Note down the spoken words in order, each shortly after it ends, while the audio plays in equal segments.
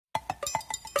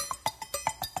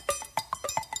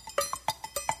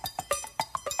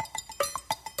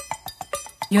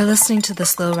You're listening to the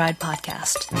Slow Ride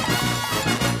Podcast.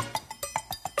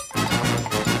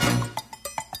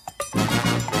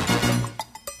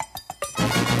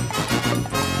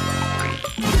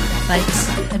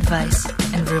 Bikes, advice,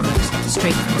 and rumors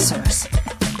straight from the source.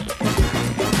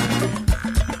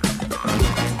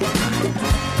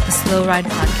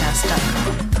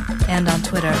 TheSlowRidePodcast.com and on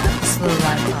Twitter at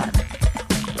TheSlowRidePod.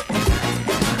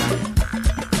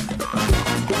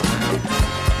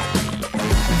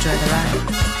 Enjoy the ride.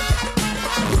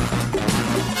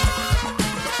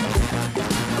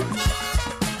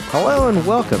 Hello and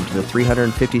welcome to the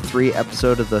 353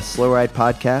 episode of the Slow Ride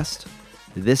Podcast.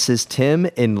 This is Tim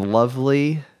in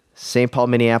lovely St. Paul,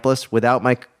 Minneapolis, without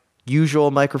my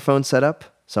usual microphone setup.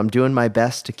 So I'm doing my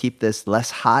best to keep this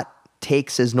less hot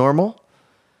takes as normal.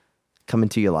 Coming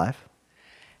to you live.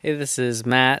 Hey, this is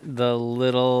Matt, the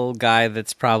little guy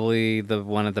that's probably the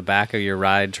one at the back of your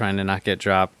ride trying to not get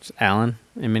dropped, Alan,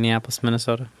 in Minneapolis,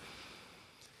 Minnesota.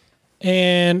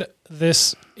 And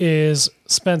this is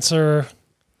Spencer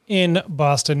in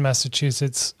Boston,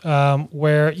 Massachusetts,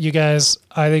 where you guys,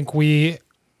 I think we,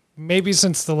 maybe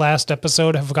since the last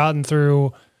episode, have gotten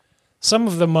through some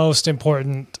of the most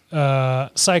important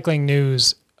cycling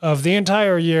news of the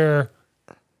entire year,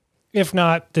 if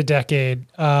not the decade.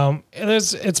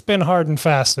 It's been hard and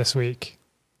fast this week.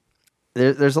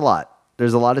 There's a lot.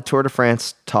 There's a lot of Tour de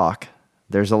France talk.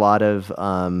 There's a lot of,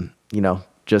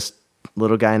 just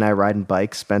little guy and I riding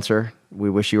bikes. Spencer, we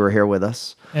wish you were here with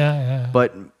us. Yeah.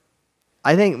 But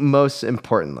I think most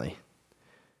importantly,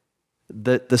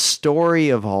 the story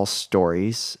of all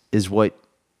stories is what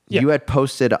you had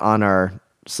posted on our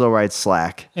Slow Ride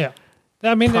Slack. Yeah.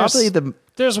 I mean,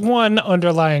 there's one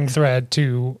underlying thread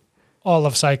to all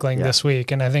of cycling this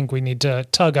week, and I think we need to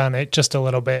tug on it just a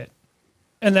little bit.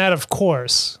 And that, of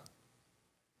course,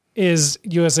 is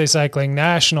USA Cycling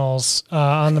Nationals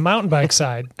on the mountain bike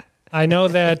side. I know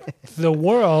that the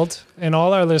world and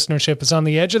all our listenership is on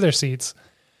the edge of their seats,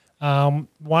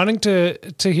 wanting to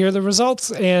hear the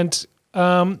results. And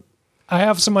I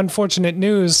have some unfortunate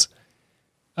news.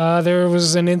 There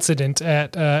was an incident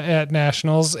at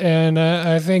Nationals, and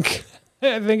I think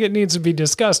it needs to be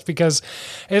discussed because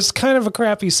it's kind of a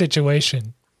crappy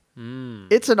situation.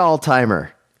 It's an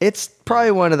all-timer. It's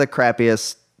probably one of the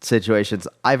crappiest situations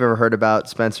I've ever heard about,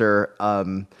 Spencer.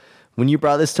 When you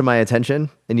brought this to my attention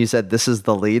and you said this is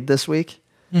the lead this week,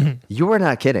 you were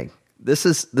not kidding. This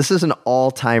is an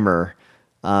all-timer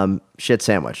shit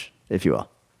sandwich, if you will.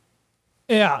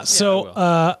 Yeah.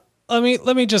 So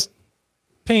let me just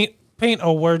paint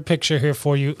a word picture here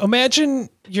for you. Imagine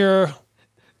you're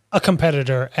a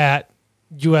competitor at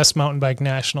US Mountain Bike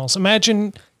Nationals.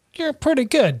 Imagine you're pretty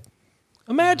good.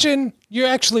 Imagine you're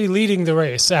actually leading the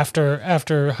race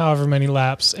after however many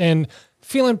laps and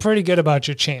feeling pretty good about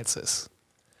your chances.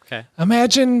 Okay.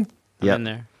 Imagine In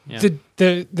there. Yeah.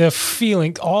 the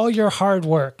feeling, all your hard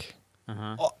work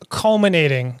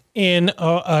culminating in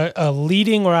a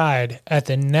leading ride at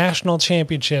the national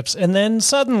championships, and then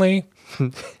suddenly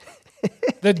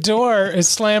the door is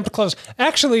slammed closed.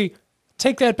 Actually,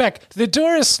 take that back. The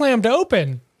door is slammed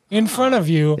open in front of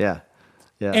you. Yeah.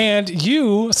 And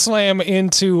you slam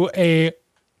into a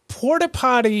porta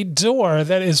potty door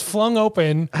that is flung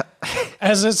open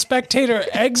as a spectator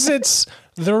exits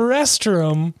the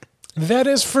restroom that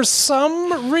is for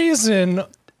some reason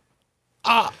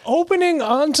opening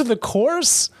onto the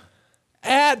course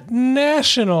at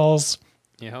Nationals.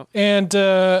 Yep. And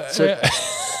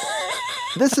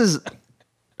This is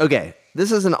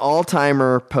an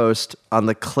all-timer post on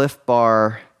the Cliff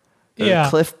Bar,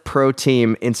 Cliff Pro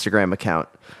Team Instagram account.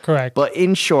 Correct. But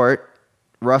in short,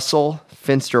 Russell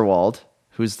Finsterwald,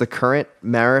 who's the current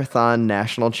marathon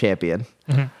national champion,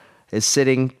 is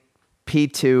sitting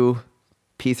P2,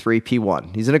 P3,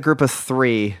 P1. He's in a group of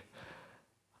three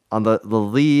on the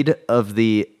lead of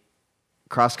the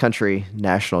cross-country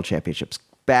national championships,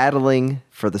 battling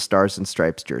for the Stars and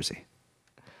Stripes jersey.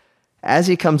 As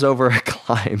he comes over a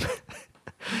climb,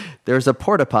 there's a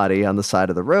porta potty on the side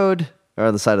of the road, or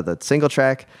on the side of the single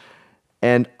track,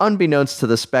 and unbeknownst to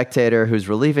the spectator who's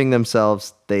relieving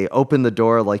themselves, they open the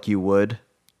door like you would,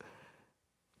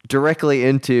 directly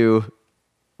into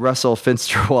Russell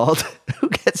Finsterwald, who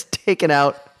gets taken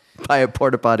out by a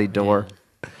porta potty door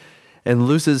and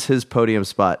loses his podium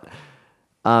spot.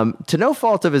 To no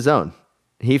fault of his own.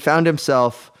 He found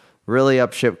himself really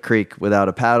up ship creek without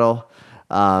a paddle.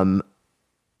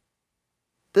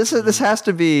 This has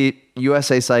to be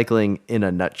USA Cycling in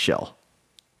a nutshell.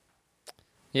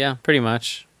 Yeah, pretty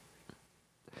much.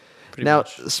 Now,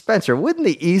 Spencer, wouldn't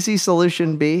the easy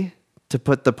solution be to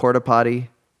put the porta potty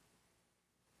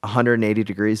 180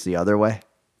 degrees the other way?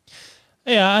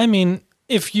 Yeah, I mean,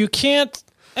 if you can't,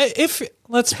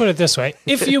 let's put it this way,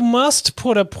 if you must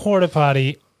put a porta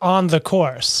potty on the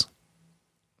course,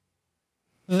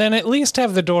 then at least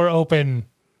have the door open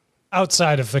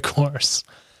outside of the course.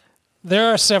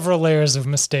 There are several layers of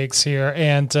mistakes here,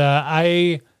 and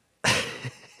I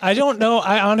don't know.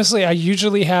 I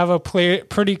usually have a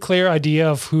pretty clear idea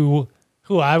of who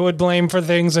I would blame for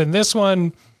things, and this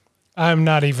one, I'm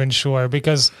not even sure,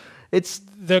 because It's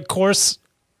the course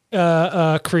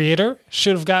creator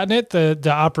should have gotten it.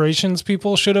 The operations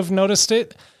people should have noticed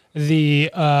it. The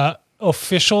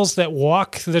officials that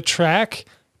walk the track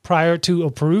prior to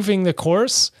approving the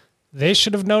course, they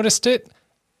should have noticed it.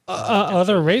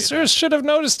 Other racers should have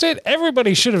noticed it.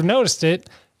 Everybody should have noticed it.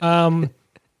 You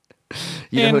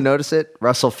know who noticed it?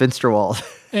 Russell Finsterwald.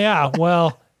 Yeah,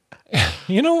 well,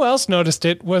 you know who else noticed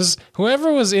it was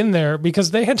whoever was in there,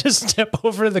 because they had to step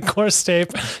over the course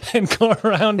tape and go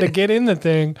around to get in the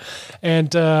thing.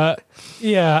 And I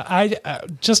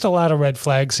just a lot of red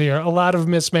flags here, a lot of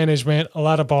mismanagement, a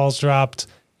lot of balls dropped,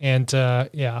 and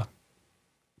The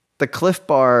Cliff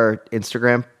Bar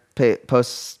Instagram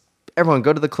posts. Everyone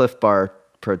go to the Cliff Bar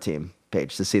Pro Team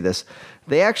page to see this.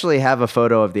 They actually have a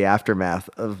photo of the aftermath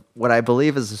of what I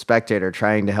believe is a spectator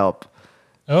trying to help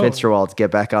Finsterwald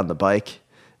get back on the bike.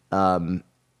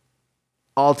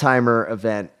 All-timer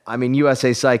event. I mean,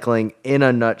 USA Cycling in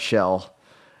a nutshell.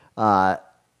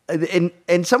 And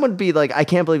someone would be like, I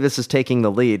can't believe this is taking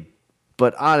the lead.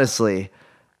 But honestly,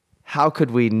 how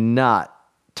could we not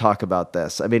talk about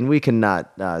this? I mean, we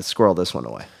cannot squirrel this one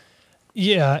away.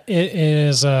 yeah, it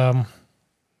is.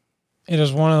 It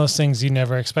is one of those things you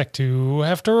never expect to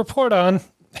have to report on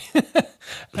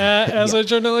as a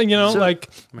journalist. Like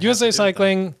USA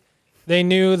Cycling, they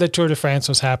knew that Tour de France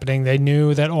was happening. They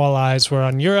knew that all eyes were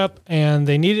on Europe, and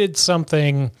they needed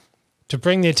something to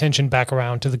bring the attention back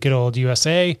around to the good old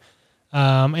USA.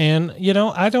 And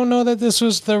I don't know that this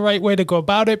was the right way to go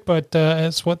about it, but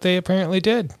it's what they apparently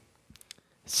did.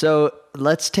 So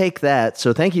let's take that.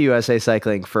 So thank you, USA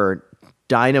Cycling, for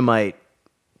dynamite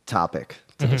topic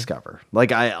to discover.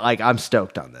 I'm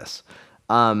stoked on this.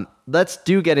 Let's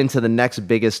get into the next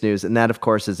biggest news, and that, of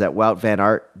course, is that Wout van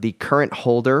Aert, the current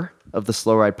holder of the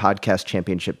Slow Ride Podcast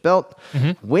Championship belt,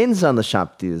 wins on the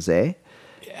Champs-Élysées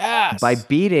by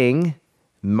beating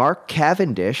Mark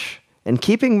Cavendish and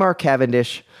keeping Mark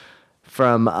Cavendish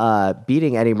from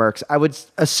beating Eddie Merckx. I would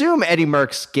assume Eddie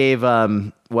Merckx gave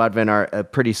Wout van Aert a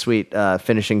pretty sweet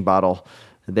finishing bottle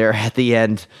there at the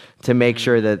end to make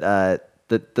sure that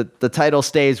the title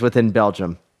stays within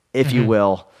Belgium, if you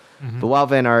will. But Wout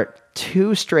van Aert,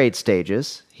 2 straight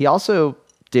stages. He also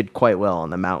did quite well on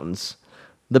the mountains.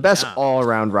 The best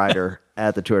all-around rider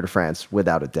at the Tour de France,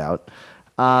 without a doubt.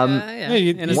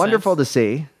 Wonderful to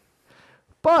see.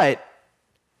 But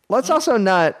let's also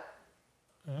not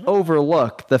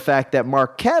overlook the fact that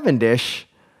Mark Cavendish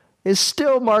is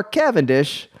still Mark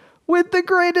Cavendish with the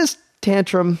greatest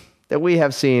tantrum that we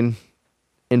have seen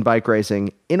in bike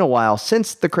racing in a while,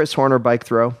 since the Chris Horner bike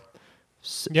throw.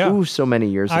 So many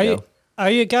years ago.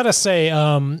 I gotta say,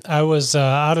 I was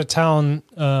out of town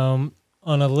on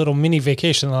a little mini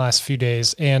vacation the last few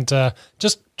days, and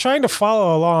just trying to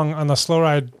follow along on the Slow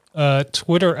Ride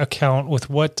Twitter account with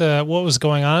what was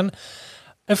going on.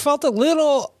 I felt a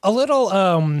little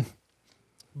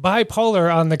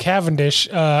bipolar on the Cavendish.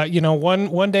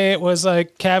 One day it was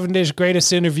like Cavendish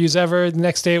greatest interviews ever. The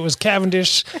next day it was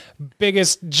Cavendish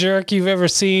biggest jerk you've ever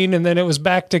seen, and then it was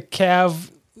back to Cav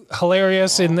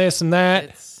hilarious in this and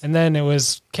that, and then it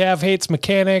was Cav hates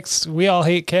mechanics. We all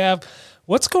hate Cav.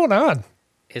 What's going on?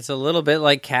 It's a little bit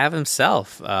like Cav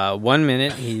himself. 1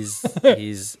 minute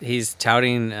he's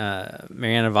touting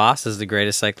Marianne Vos as the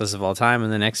greatest cyclist of all time,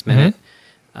 and the next minute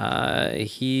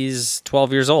he's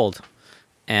 12 years old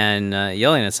and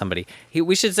yelling at somebody.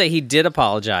 We should say he did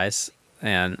apologize,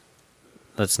 and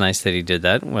that's nice that he did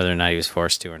that, whether or not he was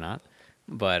forced to or not.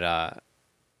 But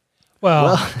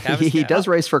well, he does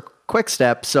race for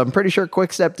Quick-Step, so I'm pretty sure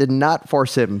Quick-Step did not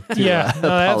force him to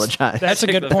apologize. That's a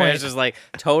good point. It's just like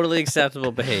totally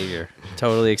acceptable behavior.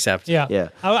 Totally acceptable. Yeah.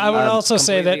 I would also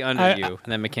say that under you,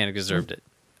 and that mechanic deserved it.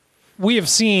 We have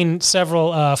seen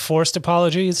several forced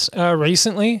apologies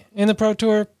recently in the Pro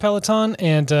Tour peloton,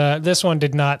 and this one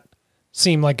did not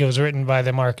seem like it was written by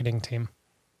the marketing team.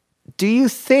 Do you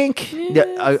think...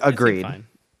 agreed.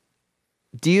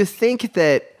 Do you think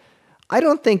that... I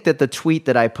don't think that the tweet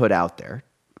that I put out there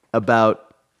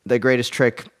about the greatest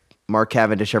trick Mark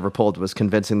Cavendish ever pulled was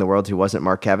convincing the world he wasn't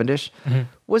Mark Cavendish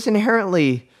was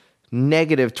inherently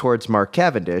negative towards Mark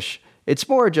Cavendish. It's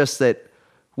more just that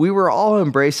we were all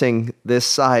embracing this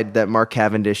side that Mark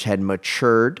Cavendish had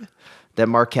matured, that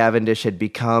Mark Cavendish had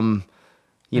become,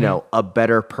 a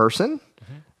better person.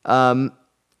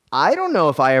 I don't know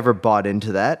if I ever bought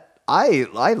into that. I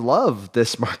love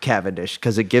this Mark Cavendish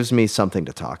because it gives me something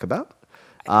to talk about.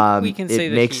 We can say it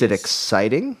that makes it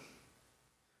exciting.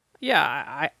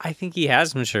 Yeah, I think he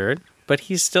has matured, but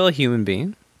he's still a human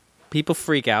being. People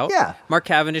freak out. Yeah. Mark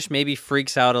Cavendish maybe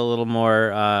freaks out a little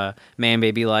more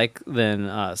man-baby-like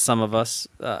than some of us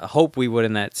hope we would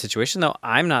in that situation, though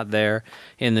I'm not there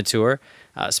in the Tour.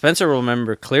 Spencer will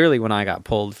remember clearly when I got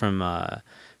pulled from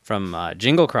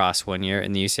Jingle Cross one year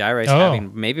in the UCI race,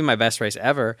 having maybe my best race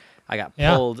ever. I got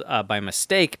pulled by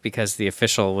mistake because the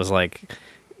official was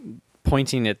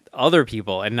pointing at other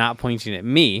people and not pointing at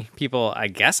me. People, I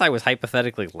guess I was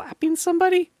hypothetically lapping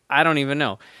somebody? I don't even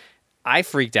know. I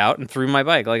freaked out and threw my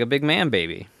bike like a big man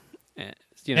baby.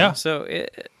 So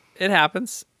it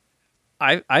happens.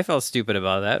 I felt stupid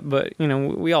about that, but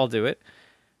we all do it.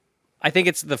 I think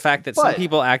it's the fact that some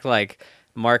people act like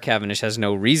Mark Cavendish has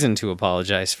no reason to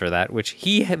apologize for that, which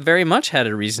he very much had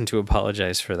a reason to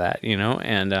apologize for that,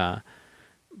 and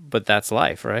but that's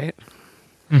life, right?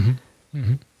 Mm-hmm.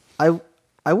 Mm-hmm.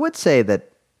 I would say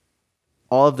that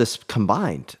all of this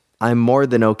combined, I'm more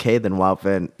than okay than Wout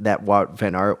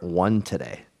Van Aert won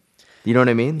today. You know what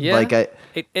I mean? Yeah.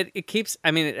 It keeps. I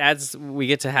mean, it adds. We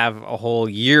get to have a whole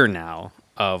year now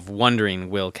of wondering: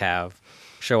 will Cav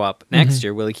show up next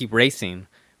year? Will he keep racing?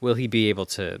 Will he be able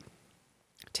to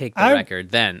take the record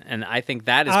then? And I think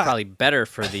that is probably better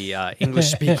for the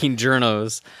English-speaking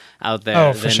journos out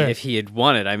there than if he had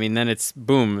won it. I mean, then it's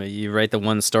boom. You write the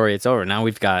one story, it's over. Now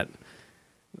we've got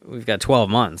 12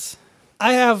 months.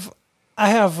 I have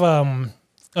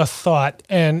a thought,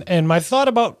 and my thought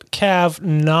about Cav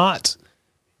not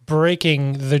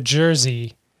breaking the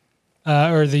jersey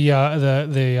or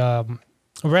the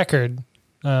record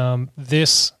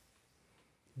this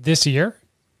year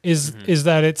is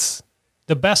that it's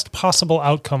the best possible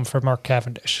outcome for Mark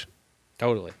Cavendish.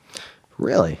 Totally.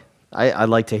 Really? I'd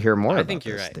like to hear more. I think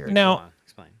you're right. Theory. Now,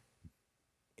 explain.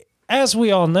 As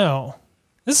we all know,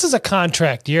 this is a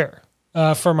contract year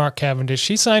for Mark Cavendish.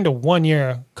 He signed a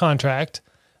 1-year contract.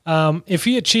 If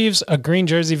he achieves a green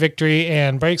jersey victory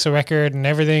and breaks a record and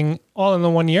everything all in the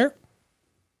 1 year,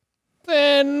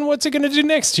 then what's he going to do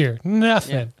next year?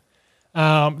 Nothing.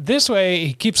 Yeah. This way,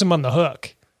 he keeps him on the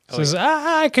hook. Says,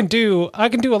 I can do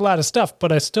a lot of stuff,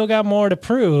 but I still got more to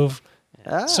prove.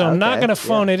 So I'm not going to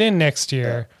phone it in next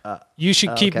year. You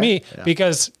should keep me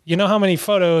because you know how many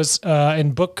photos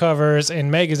and book covers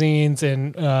and magazines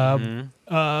and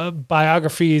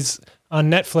biographies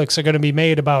on Netflix are going to be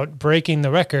made about breaking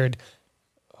the record.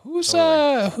 Who's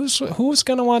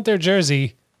going to want their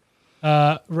jersey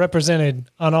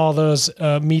represented on all those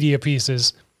media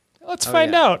pieces? Let's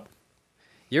find out.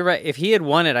 You're right. If he had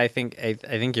won it, I think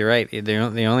you're right.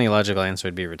 The only logical answer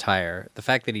would be retire. The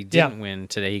fact that he didn't win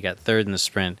today, he got third in the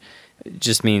sprint,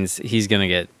 just means he's going to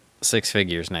get 6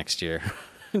 figures next year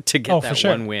to get that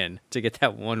one win. To get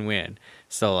that one win.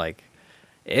 So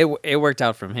it worked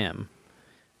out from him.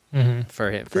 Mm-hmm. For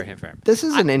him. This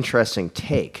is an interesting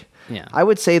take. Yeah. I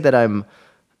would say that I'm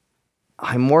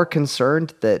more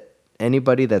concerned that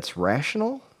anybody that's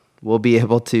rational will be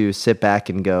able to sit back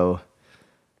and go,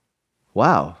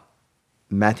 wow,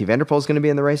 Mathieu van der Poel is going to be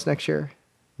in the race next year.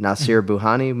 Nasser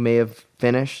Buhani may have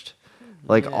finished.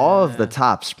 All of the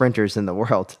top sprinters in the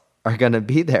world are going to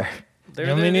be there. He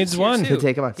only needs one to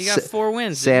take him on. He got 4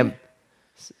 wins. Sam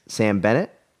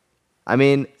Bennett. I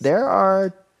mean, there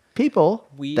are people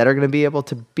that are going to be able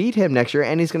to beat him next year,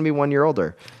 and he's going to be 1 year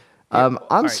older.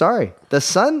 I'm sorry. The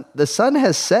sun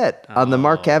has set on the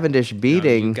Mark Cavendish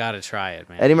beating. You got to try it,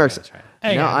 man. Eddie Merckx.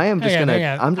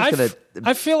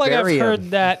 I feel like I've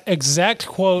heard that exact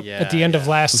quote at the end of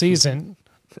last season,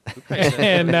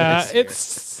 and it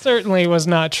certainly was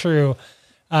not true.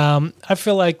 I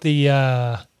feel like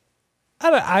I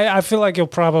feel like you'll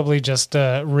probably just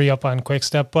re-up on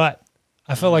Quickstep, but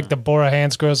I feel like the Bora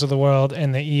Hansgrohes of the world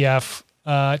and the EF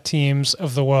teams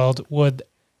of the world would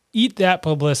eat that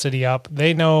publicity up.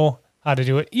 They know how to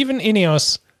do it. Even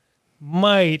Ineos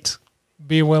might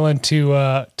be willing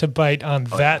to bite on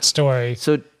that story.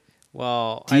 So,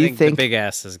 I think the big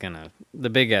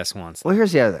ass wants. Well,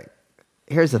 here's the other thing.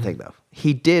 Here's the thing, though.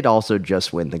 He did also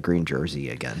just win the green jersey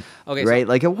again. Okay,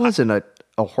 right? It wasn't a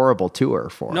horrible tour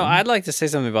for him. No, I'd like to say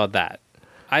something about that.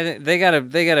 I think they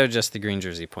gotta adjust the green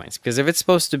jersey points, because if it's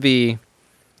supposed to be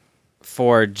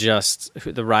for just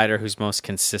the rider who's most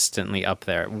consistently up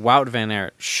there, Wout van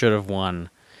Aert should have won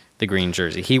the green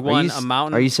jersey. He won a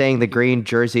mountain. Are you saying the green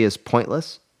jersey is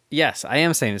pointless? Yes, I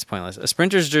am saying it's pointless. A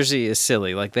sprinter's jersey is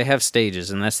silly. They have stages,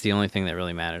 and that's the only thing that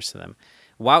really matters to them.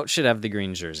 Wout should have the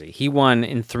green jersey. He won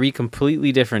in 3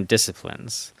 completely different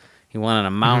disciplines. He won on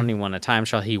a mountain. He won a time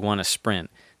trial. He won a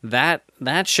sprint. That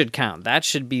should count. That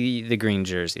should be the green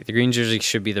jersey. The green jersey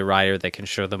should be the rider that can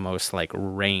show the most like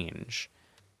range.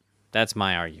 That's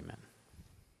my argument.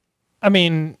 I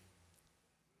mean,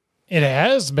 it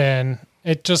has been.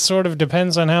 It just sort of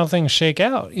depends on how things shake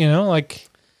out, like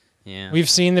we've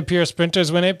seen the pure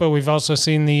sprinters win it, but we've also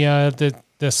seen the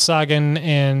Sagan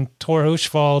and Thor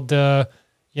Hushovd,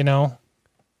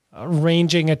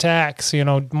 ranging attacks,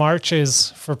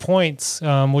 marches for points,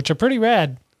 which are pretty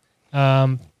rad.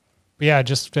 But yeah,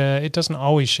 just it doesn't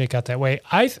always shake out that way.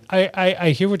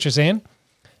 I hear what you're saying,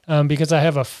 because I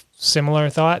have a similar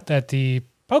thought that the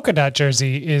polka dot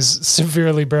jersey is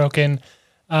severely broken,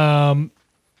 and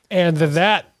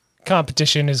that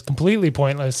competition is completely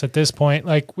pointless at this point.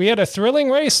 Like, we had a thrilling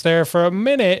race there for a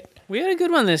minute. We had a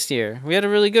good one this year. We had a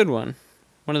really good one.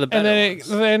 One of the better ones.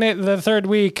 The third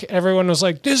week, everyone was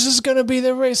like, this is going to be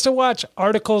the race to watch.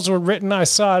 Articles were written. I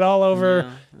saw it all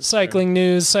over Cycling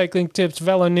News, Cycling Tips,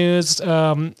 Velo News,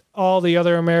 all the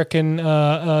other American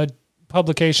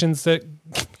publications that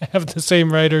have the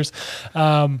same writers.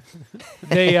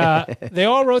 They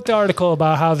all wrote the article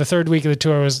about how the third week of the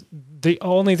tour was the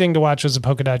only thing to watch was a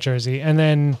polka dot jersey. And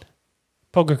then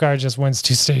Pogacar just wins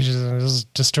 2 stages and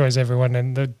just destroys everyone.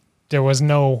 And there was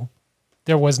no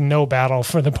battle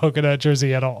for the polka dot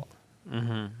jersey at all.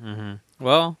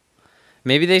 Well,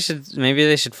 maybe they should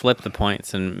flip the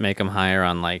points and make them higher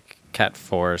on like Cat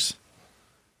 4s.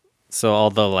 So all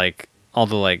the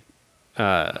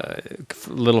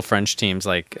little French teams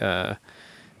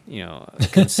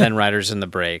can send riders in the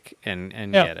break and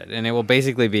get it, and it will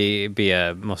basically be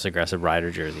a most aggressive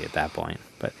rider jersey at that point.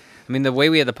 But I mean, the way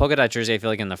we had the polka dot jersey, I feel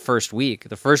like in the first week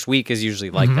is usually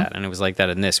like that, and it was like that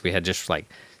in this. We had just like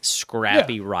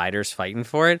scrappy riders fighting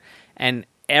for it, and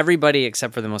everybody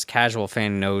except for the most casual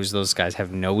fan knows those guys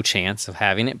have no chance of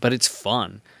having it, but it's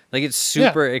fun. Like, it's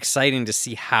super exciting to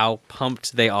see how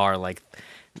pumped they are. Like,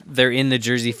 they're in the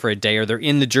jersey for a day, or they're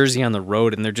in the jersey on the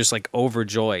road, and they're just like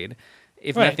overjoyed.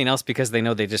 If nothing else, because they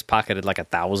know they just pocketed like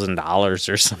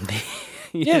 $1,000 or something.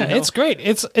 It's great.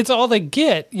 It's all they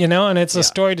get, and it's a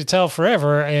story to tell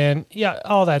forever, and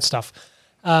all that stuff.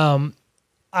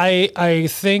 I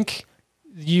think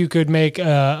you could make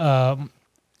an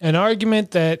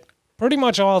argument that pretty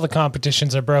much all the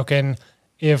competitions are broken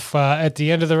if at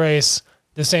the end of the race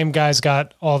the same guys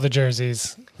got all the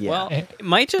jerseys. Yeah. Well, it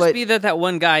might just be that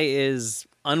one guy is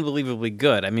unbelievably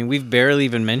good. I mean, we've barely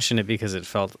even mentioned it because it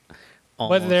felt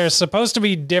almost... But they're supposed to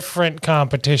be different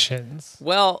competitions.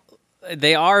 Well,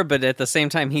 they are, but at the same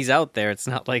time, he's out there. It's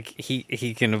not like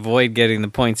he can avoid getting the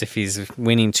points if he's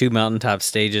winning 2 mountaintop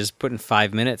stages, putting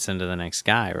 5 minutes into the next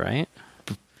guy, right?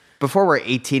 Before we're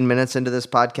 18 minutes into this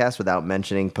podcast without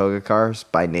mentioning Pogacar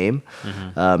by name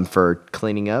for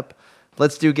cleaning up,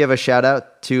 let's give a shout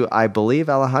out to, I believe,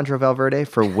 Alejandro Valverde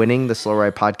for winning the Slow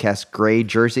Ride Podcast gray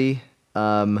jersey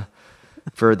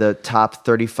for the top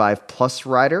 35 plus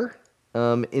rider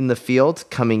in the field,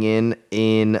 coming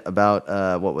in about,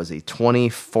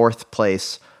 24th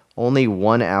place, only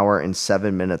 1 hour and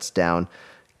 7 minutes down.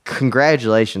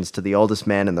 Congratulations to the oldest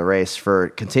man in the race for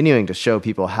continuing to show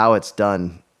people how it's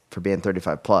done for being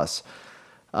 35 plus.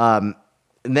 And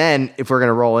then, if we're going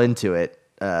to roll into it,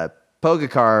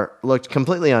 Pogacar looked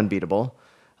completely unbeatable.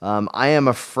 I am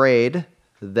afraid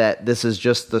that this is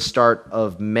just the start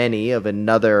of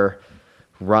another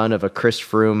run of a Chris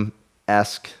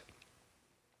Froome-esque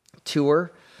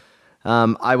tour.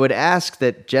 I would ask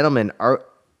that, gentlemen, are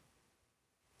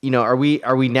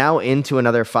we now into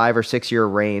another 5 or 6 year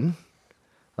reign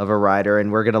of a rider,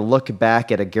 and we're going to look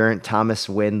back at a Geraint Thomas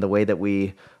win the way that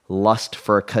we lust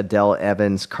for a Cadel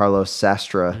Evans, Carlos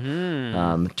Sastre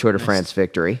Tour de France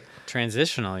victory.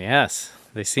 Transitional, yes.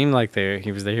 They seem like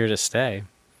he was here to stay.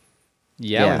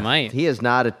 Yeah, we might. He is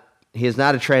not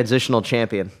a transitional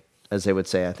champion, as they would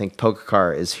say. I think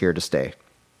Pogacar is here to stay.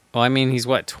 Well, I mean, he's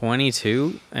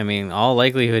 22? I mean, all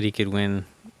likelihood he could win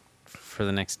for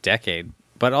the next decade.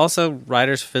 But also,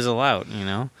 riders fizzle out,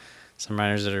 Some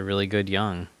riders that are really good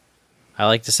young. I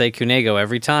like to say Cunego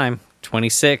every time.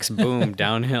 26, boom,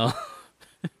 downhill.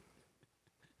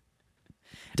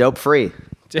 Dope free.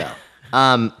 Yeah.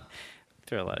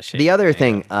 Throw a lot of shit. The other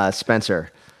thing,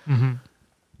 Spencer,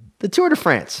 the Tour de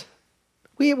France.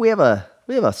 We have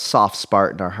a soft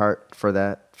spot in our heart for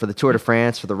that, for the Tour de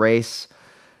France, for the race.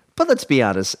 But let's be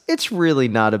honest, it's really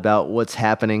not about what's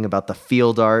happening, about the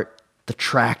field art, the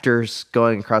tractors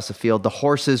going across the field, the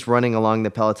horses running along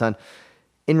the peloton.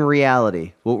 In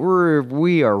reality, what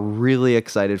we are really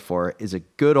excited for is a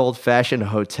good old-fashioned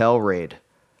hotel raid.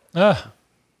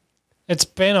 It's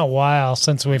been a while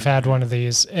since we've had one of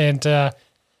these, and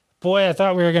boy, I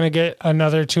thought we were going to get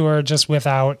another tour just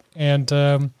without.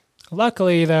 And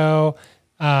luckily, though,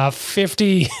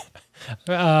 50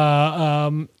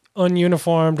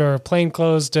 ununiformed or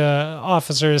plainclothes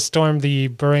officers stormed the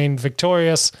Bahrain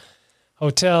Victorious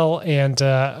Hotel and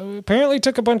apparently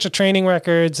took a bunch of training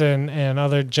records and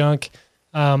other junk.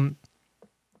 There's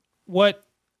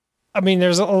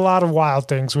a lot of wild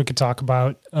things we could talk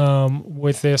about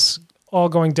with this all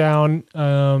going down,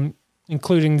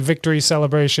 including victory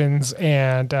celebrations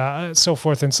and so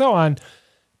forth and so on.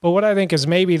 But what I think is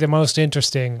maybe the most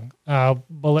interesting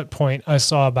bullet point I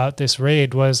saw about this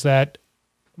raid was that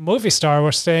Movistar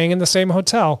were staying in the same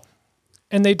hotel,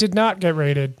 and they did not get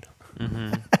raided.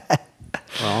 Mm-hmm.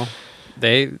 Well,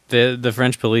 the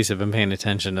French police have been paying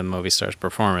attention to Movistar's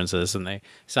performances, and they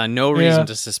saw no reason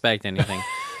to suspect anything.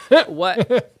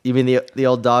 What? You mean the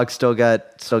old dog still got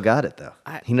it though?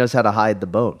 He knows how to hide the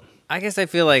bone. I guess I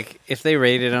feel like if they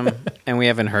raided him and we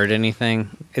haven't heard anything,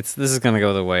 this is going to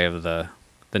go the way of the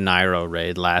Nairo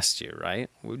raid last year, right?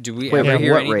 Do we ever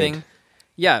hear anything? Raid?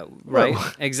 Yeah, right.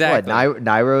 Exactly. What,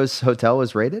 Nairo's hotel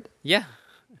was raided? Yeah.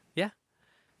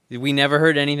 We never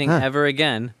heard anything ever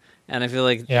again, and I feel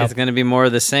like it's going to be more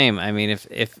of the same. I mean,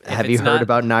 if have you heard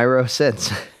about Nairo since?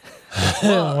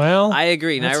 Well, I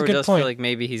agree. Nairo does feel like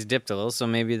maybe he's dipped a little, so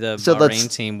maybe the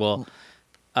Bahrain team will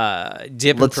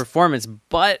dip in performance.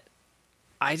 But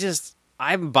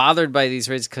I'm bothered by these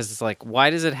raids because it's like, why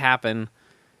does it happen,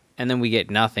 and then we get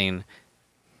nothing,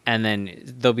 and then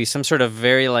there'll be some sort of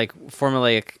very like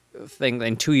formulaic thing.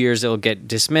 In 2 years, it'll get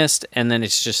dismissed, and then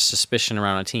it's just suspicion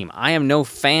around a team. I am no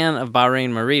fan of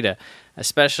Bahrain Merida,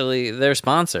 especially their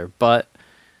sponsor, but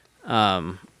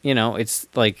it's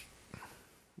like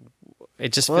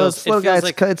it just feels.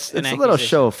 It's a little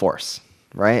show of force,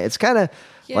 right? It's kind of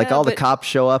like all the cops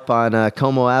show up on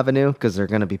Como Avenue because they're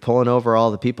going to be pulling over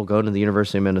all the people going to the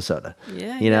University of Minnesota.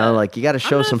 Yeah, like you got to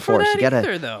show some force. You got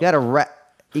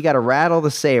to rattle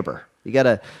the saber. You got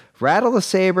to rattle the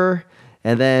saber.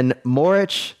 And then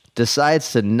Moritz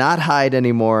decides to not hide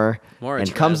anymore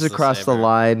and comes across the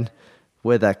line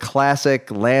with a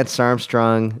classic Lance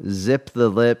Armstrong, zip the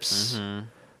lips,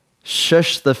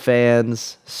 shush the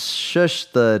fans, shush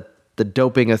the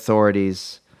doping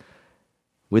authorities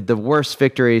with the worst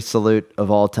victory salute of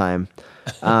all time.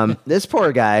 This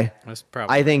poor guy,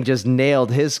 I think, just nailed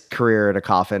his career in a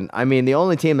coffin. I mean, the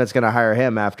only team that's going to hire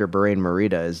him after Bahrain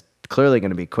Merida is clearly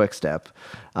going to be Quick Step,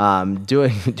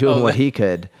 doing what he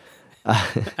could.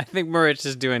 I think Moritz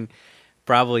is doing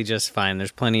probably just fine.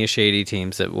 There's plenty of shady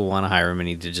teams that will want to hire him, and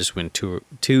he did just win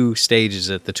two stages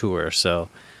at the tour. So,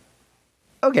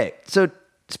 okay. So,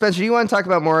 Spencer, you want to talk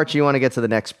about Moritz? Or you want to get to the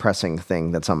next pressing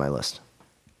thing that's on my list?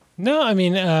 No, I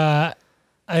mean, I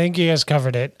think you guys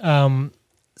covered it. I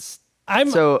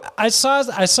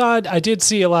did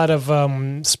see a lot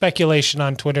of speculation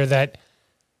on Twitter that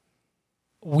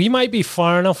we might be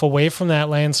far enough away from that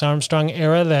Lance Armstrong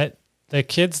era that the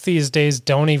kids these days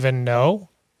don't even know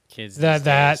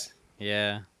the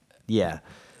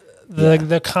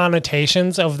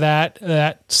connotations of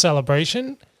that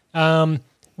celebration,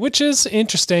 which is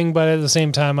interesting. But at the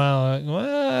same time, I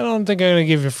don't think I'm going to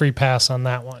give you a free pass on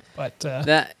that one. But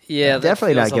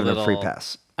definitely not giving a free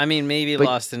pass. I mean, maybe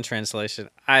lost in translation.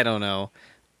 I don't know.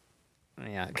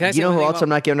 Yeah, you know who else I'm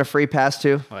not giving a free pass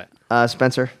to? What?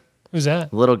 Spencer. Who's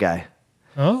that? Little guy.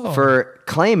 Oh. For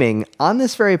claiming on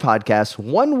this very podcast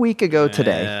 1 week ago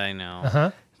today I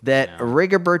know. that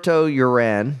Rigoberto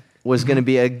Urán was going to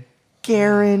be a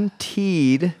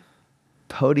guaranteed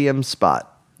podium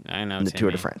spot in the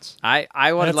Tour de France.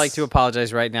 I would like to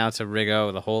apologize right now to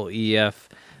Rigo, the whole EF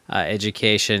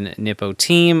Education Nippo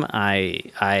team. I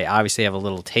obviously have a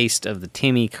little taste of the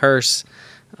Timmy curse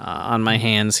on my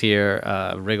hands here.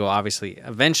 Rigo obviously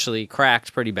eventually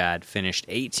cracked pretty bad, finished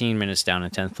 18 minutes down in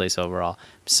 10th place overall.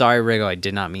 Sorry, Rigo, I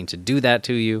did not mean to do that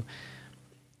to you.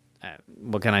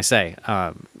 What can I say?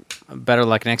 Better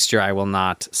luck next year. I will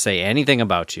not say anything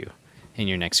about you in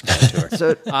your next Grand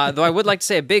Tour. Though I would like to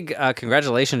say a big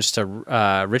congratulations to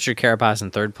Richard Carapaz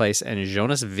in 3rd place and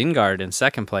Jonas Vingegaard in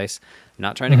 2nd place. I'm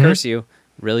not trying to curse you.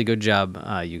 Really good job,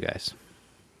 you guys.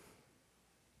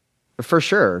 For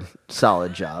sure,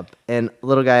 solid job. And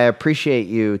little guy, I appreciate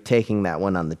you taking that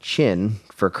one on the chin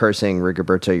for cursing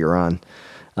Rigoberto Urán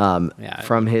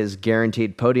from his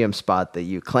guaranteed podium spot that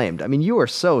you claimed. I mean, you were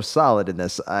so solid in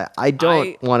this. I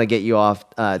don't want to get you off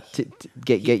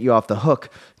get you off the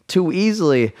hook too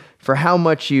easily for how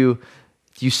much you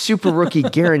super rookie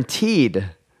guaranteed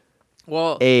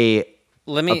a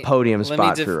a podium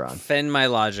spot for Ron. Let me defend my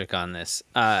logic on this.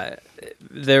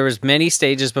 There was many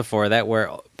stages before that where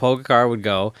Pogacar would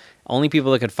go. Only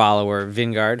people that could follow were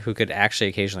Vingegaard, who could actually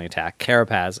occasionally attack,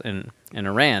 Carapaz, and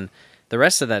Iran. The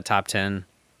rest of that top 10,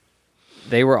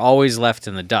 they were always left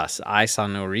in the dust. I saw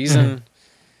no reason.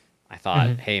 I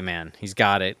thought, hey, man, he's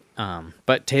got it.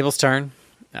 But tables turn.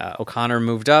 O'Connor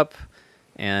moved up,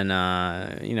 and,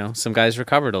 some guys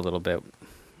recovered a little bit.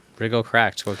 Rigo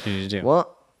cracked. What can you do?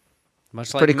 Well,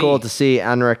 Much pretty like cool me. to see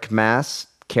Enric Mas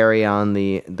carry on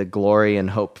the glory and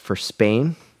hope for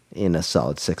Spain in a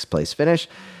solid 6th place finish.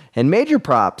 And major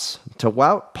props to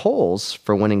Wout Poels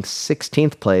for winning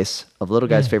 16th place of Little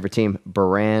Guy's favorite team,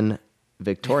 Bahrain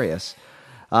Victorious.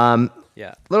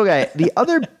 Yeah. Little Guy, the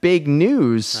other big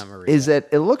news is that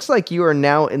it looks like you are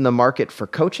now in the market for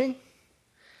coaching.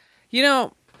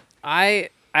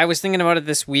 I was thinking about it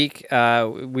this week.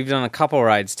 We've done a couple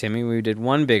rides, Timmy. We did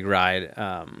one big ride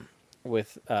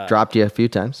with Dropped you a few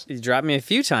times. he dropped me a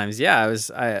few times. Yeah,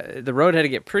 the road had to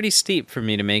get pretty steep for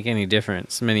me to make any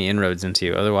difference, many inroads into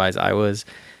you. Otherwise, I was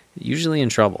usually in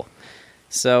trouble.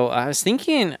 So I was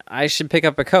thinking I should pick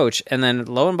up a coach, and then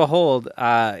lo and behold,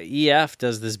 EF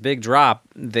does this big drop.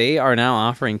 They are now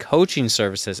offering coaching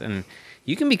services, and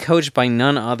you can be coached by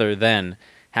none other than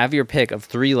have your pick of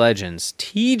 3 legends: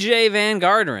 TJ Van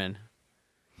Garderen,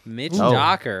 Mitch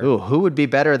Docker, Ooh, who would be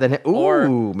better than him? or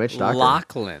Ooh, Mitch Docker.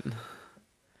 Lachlan.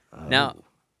 Now,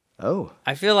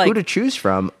 I feel like who to choose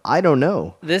from? I don't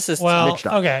know. this is Well, Mitch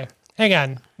Docker. okay. Hang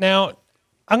on. Now,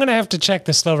 I'm going to have to check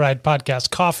the Slow Ride podcast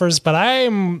coffers, but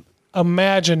I'm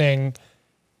imagining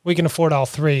we can afford all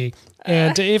 3.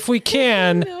 And if we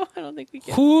can, No, I don't think we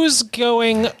can. who's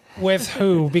going with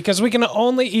who? Because we can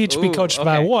only each be Ooh, coached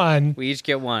by okay. one. We each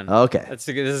get one. Okay. This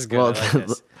is good. Well, I like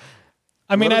this.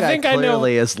 I mean, Little I Guy think I know.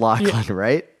 clearly is Lachlan,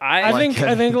 right? I think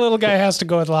little guy has to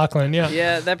go with Lachlan. Yeah.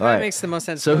 Yeah, that probably All right. makes the most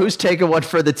sense. So who's taking what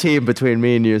for the team between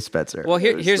me and you, Spencer? Well,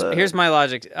 here's my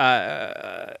logic.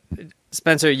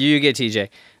 Spencer, you get TJ.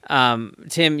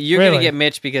 Tim, you're Really? gonna get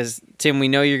Mitch because Tim, we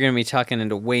know you're gonna be tucking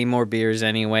into way more beers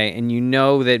anyway, and you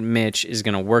know that Mitch is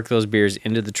gonna work those beers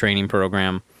into the training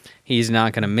program. He's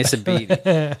not gonna miss a beat.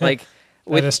 Like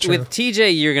with is true.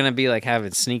 TJ, you're gonna be like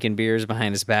having sneaking beers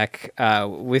behind his back.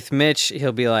 With Mitch,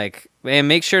 he'll be like, "Man,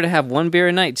 make sure to have one beer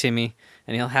a night, Timmy."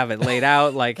 And he'll have it laid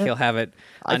out, like he'll have it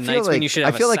I on feel nights when like- you should I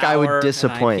have feel a like I would sour, an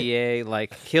disappoint. IPA.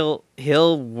 Like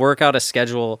he'll work out a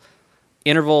schedule,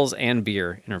 intervals and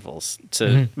beer intervals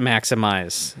to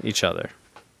maximize each other.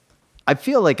 I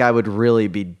feel like I would really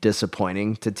be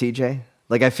disappointing to TJ.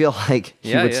 Like, I feel like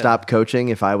he would stop coaching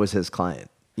if I was his client.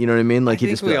 You know what I mean? Like, I think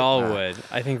just we be all like, would.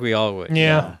 I think we all would.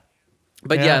 Yeah.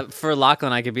 But Yeah. yeah, for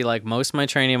Lachlan, I could be like, most of my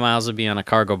training miles would be on a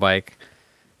cargo bike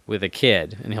with a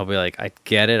kid. And he'll be like, I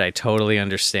get it. I totally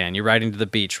understand. You're riding to the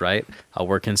beach, right? I'll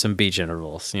work in some beach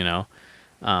intervals,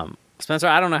 Spencer,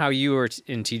 I don't know how you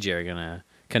and TJ are going to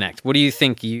connect. What do you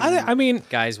think you I mean,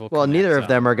 guys will Well, connect neither of on?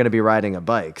 them are going to be riding a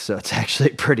bike, so it's actually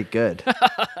pretty good.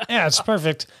 yeah, it's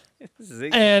perfect.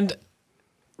 And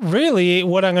really,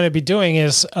 what I'm going to be doing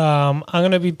is I'm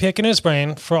going to be picking his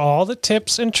brain for all the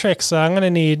tips and tricks that I'm going to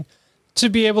need to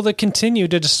be able to continue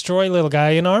to destroy little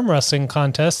guy in arm wrestling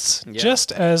contests,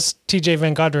 just as TJ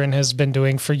Van Garderen has been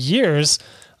doing for years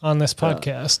on this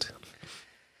podcast.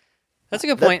 That's a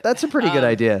good point. That's a pretty good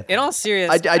idea. In all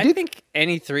seriousness, I I do- think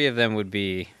any 3 of them would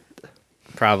be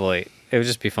probably. It would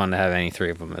just be fun to have any 3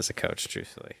 of them as a coach.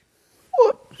 Truthfully,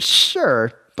 Well,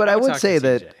 sure, but I would talk say to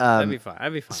TJ. that That'd be fun.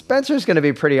 I'd be fine. Spencer's going to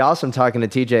be pretty awesome talking to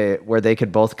TJ, where they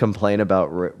could both complain about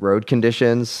road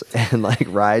conditions and like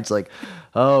rides. Like,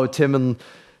 oh, Tim and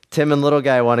little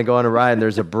guy want to go on a ride, and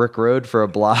there's a brick road for a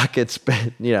block. It's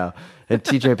been, and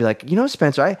TJ would be like,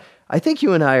 Spencer, I think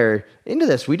you and I are into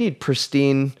this. We need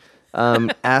pristine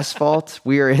asphalt.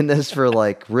 We are in this for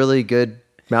like really good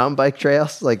mountain bike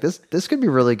trails. Like this could be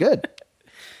really good.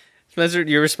 Spencer,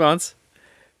 your response?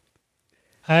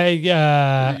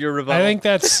 Your rebuttal? I think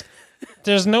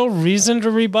there's no reason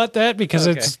to rebut that because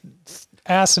Okay. it's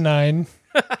asinine.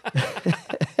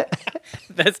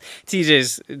 That's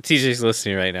TJ's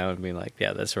listening right now and being like,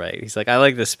 yeah, that's right. He's like, I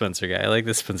like this Spencer guy. I like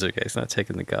this Spencer guy. He's not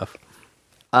taking the guff.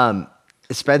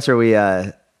 Spencer, we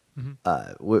went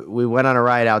on a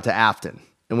ride out to Afton,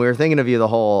 and we were thinking of you the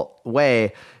whole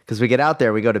way because we get out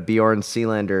there, we go to Bjorn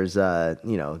Sealander's,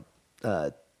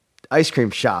 ice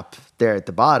cream shop there at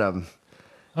the bottom.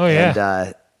 Oh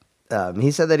yeah. And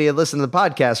he said that he had listened to the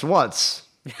podcast once,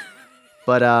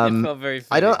 but felt very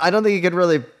I don't think he could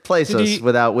really place Did us he-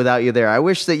 without you there. I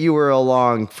wish that you were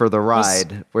along for the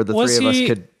ride where the was three of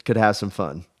he- us could have some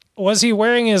fun. Was he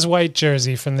wearing his white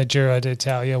jersey from the Giro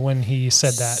d'Italia when he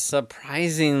said that?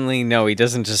 Surprisingly, no. He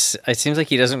doesn't just... It seems like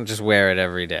he doesn't just wear it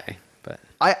every day. But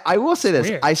I will say this.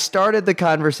 Weird. I started the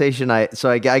conversation. I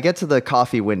get to the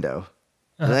coffee window.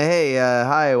 Uh-huh. Like, hey,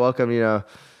 hi, welcome, the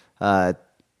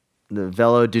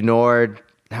Velo du Nord.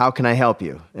 How can I help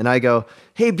you? And I go,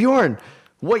 hey, Bjorn,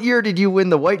 what year did you win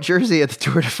the white jersey at the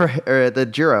Tour de France or at the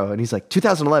Giro? And he's like,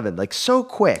 2011. Like, so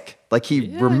quick. Like,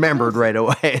 he remembered right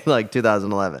away, like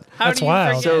 2011. That's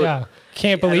wild. So, yeah.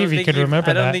 Can't believe he could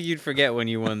remember that. I don't think you'd forget when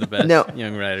you won the best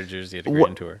young rider jersey at a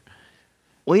Grand Tour.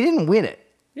 Well, he didn't win it.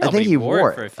 Yeah, I think he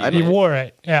wore it. For a few days. He wore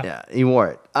it. Yeah. Yeah, he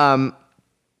wore it.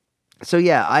 So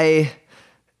yeah,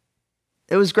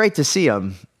 it was great to see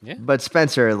him. Yeah. But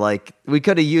Spencer, like, we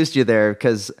could have used you there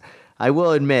because I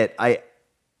will admit I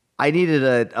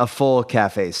needed a full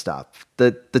cafe stop.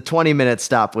 The 20-minute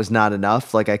stop was not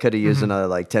enough. Like, I could have used another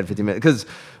like 10, 15 minutes. Because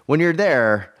when you're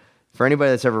there, for anybody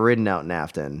that's ever ridden out in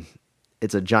Afton,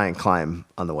 it's a giant climb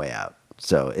on the way out.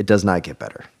 So it does not get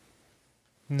better.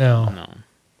 No.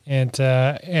 And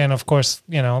of course,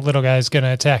 little guy's going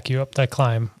to attack you up that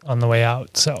climb on the way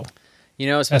out. So,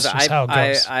 Spencer, that's just how it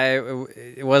goes.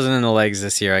 It wasn't in the legs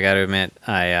this year. I got to admit,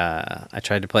 I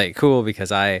tried to play it cool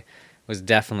because I was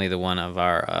definitely the one of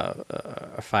our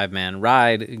 5-man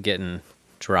ride getting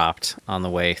dropped on the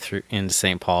way through into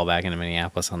St. Paul back into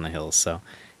Minneapolis on the hills. So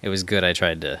it was good. I was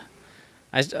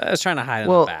trying to hide in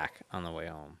the back on the way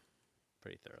home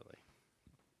pretty thoroughly.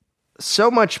 So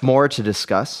much more to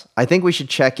discuss. I think we should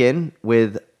check in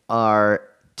with our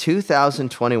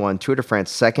 2021 Tour de France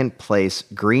second place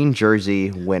green jersey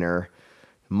winner,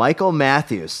 Michael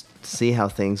Matthews, to see how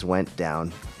things went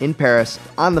down in Paris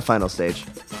on the final stage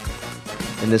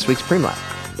in this week's Prem-Lap.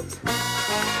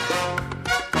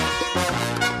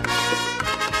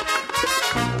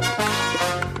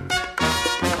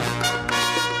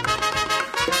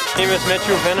 My name is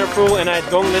Matthew Vanderpool and I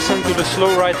don't listen to the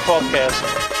Slow Ride podcast.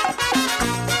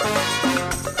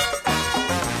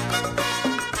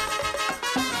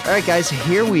 All right, guys,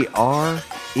 here we are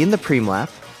in the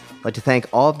Prem-Lap. I'd like to thank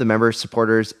all of the members,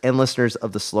 supporters, and listeners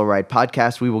of the Slow Ride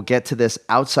podcast. We will get to this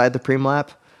outside the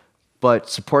Prem-Lap, but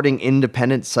supporting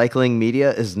independent cycling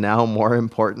media is now more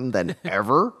important than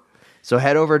ever. So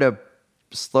head over to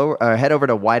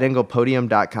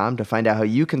wideanglepodium.com to find out how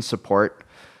you can support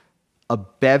a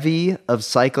bevy of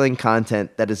cycling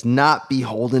content that is not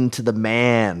beholden to the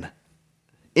man.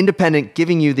 Independent,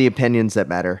 giving you the opinions that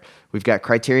matter. We've got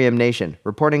Criterium Nation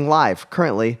reporting live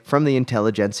currently from the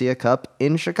Intelligentsia Cup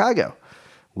in Chicago.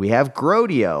 We have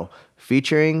Grodio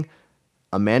featuring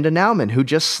Amanda Nauman, who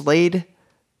just slayed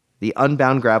the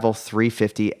Unbound Gravel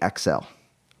 350 XL.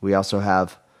 We also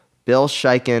have Bill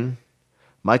Scheiken,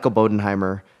 Michael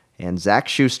Bodenheimer, and Zach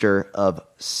Schuster of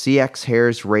CX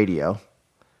Hairs Radio,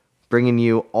 bringing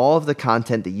you all of the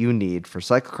content that you need for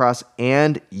cyclocross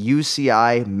and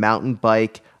UCI mountain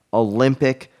bike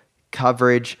Olympic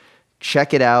coverage.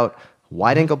 Check it out,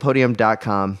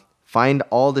 wideanglepodium.com. Find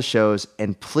all the shows,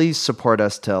 and please support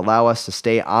us to allow us to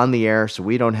stay on the air so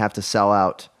we don't have to sell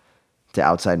out to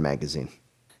Outside Magazine.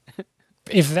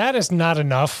 If that is not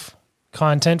enough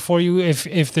content for you,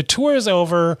 if the tour is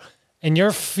over and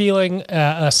you're feeling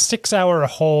a 6-hour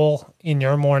hole in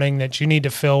your morning that you need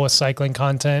to fill with cycling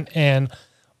content, and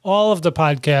all of the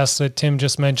podcasts that Tim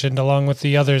just mentioned, along with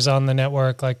the others on the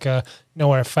network, like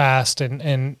Nowhere Fast,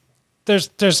 and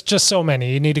there's just so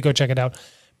many. You need to go check it out.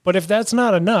 But if that's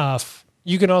not enough,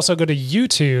 you can also go to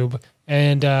YouTube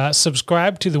and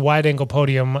subscribe to the Wide Angle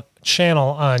Podium channel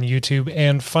on YouTube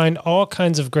and find all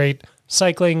kinds of great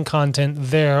cycling content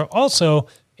there. Also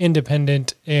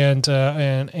independent and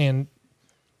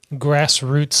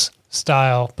grassroots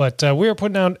style. But we are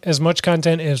putting out as much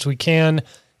content as we can,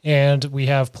 and we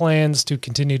have plans to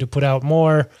continue to put out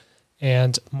more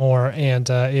and more. And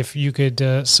if you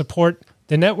could support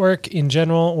the network in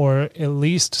general, or at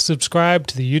least subscribe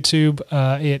to the YouTube,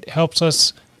 it helps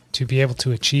us to be able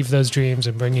to achieve those dreams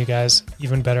and bring you guys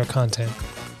even better content.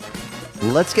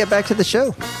 Let's get back to the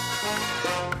show.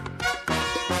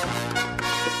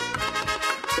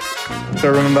 So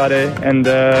everybody, and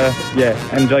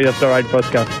enjoy your Slow Ride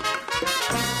podcast.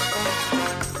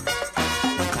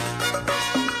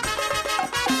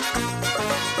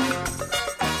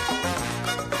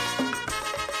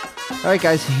 All right,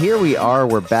 guys, here we are.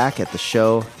 We're back at the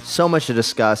show. So much to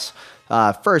discuss.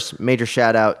 First, major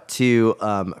shout out to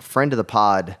friend of the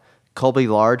pod, Colby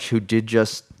Large, who did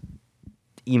just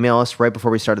email us right before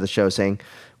we started the show saying,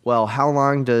 well, how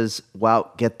long does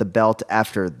Wout get the belt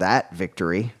after that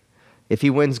victory? If he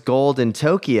wins gold in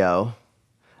Tokyo,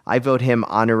 I vote him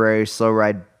honorary Slow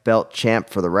Ride belt champ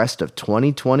for the rest of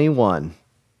 2021.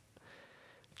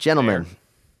 Gentlemen,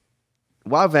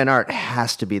 Wout van Aert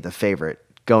has to be the favorite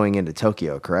going into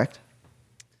Tokyo, correct?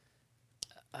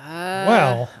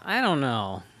 Well, I don't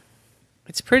know.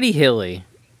 It's pretty hilly,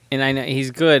 and I know he's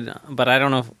good, but I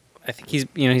don't know. I think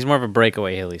he's more of a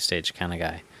breakaway hilly stage kind of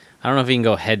guy. I don't know if he can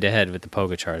go head to head with the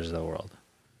Pogacars of the world.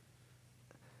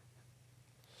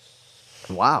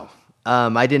 Wow.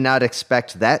 I did not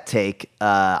expect that take.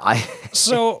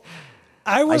 So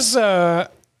I was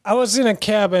in a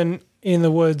cabin in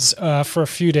the woods for a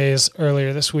few days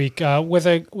earlier this week with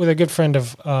a good friend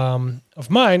of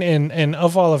mine and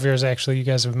of all of yours, actually. You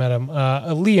guys have met him,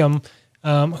 Liam,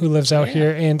 who lives out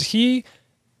here, and he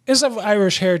is of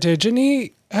Irish heritage, and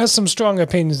he has some strong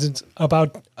opinions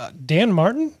about Dan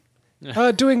Martin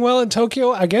doing well in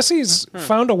Tokyo. I guess he's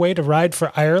found a way to ride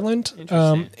for Ireland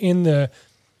in the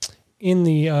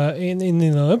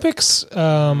Olympics.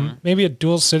 Maybe a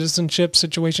dual citizenship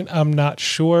situation. I'm not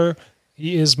sure.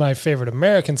 He is my favorite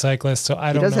American cyclist, so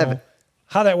I don't know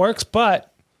how that works.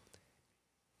 But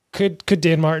could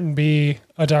Dan Martin be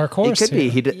a dark horse? He could be.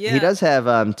 He does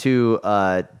have two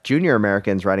junior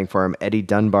Americans riding for him, Eddie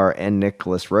Dunbar and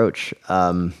Nicholas Roach.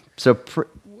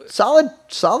 Solid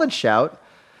shout.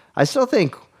 I still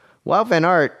think Wout van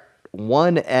Aert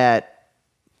won at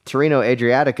Torino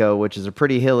Adriatico, which is a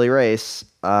pretty hilly race.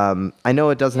 I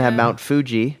know it doesn't have Mount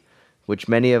Fuji, which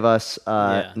many of us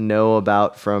know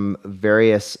about from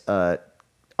various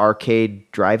arcade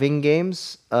driving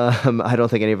games. I don't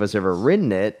think any of us have ever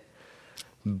ridden it,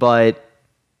 but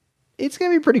it's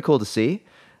going to be pretty cool to see.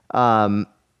 I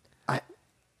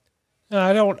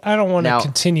don't want to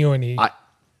continue any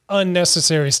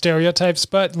unnecessary stereotypes,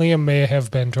 but Liam may have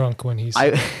been drunk when he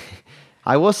said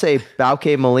I will say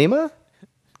Bauke Mollema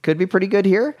could be pretty good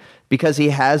here because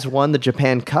he has won the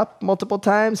Japan Cup multiple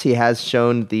times. He has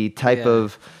shown the type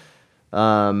of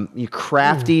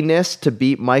craftiness to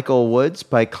beat Michael Woods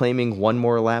by claiming one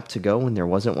more lap to go when there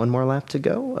wasn't one more lap to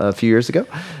go a few years ago.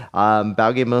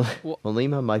 Bauke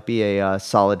Mollema might be a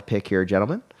solid pick here,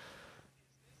 gentlemen.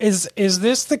 Is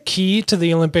this the key to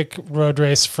the Olympic road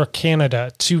race for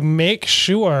Canada, to make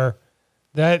sure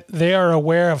that they are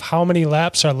aware of how many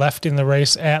laps are left in the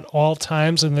race at all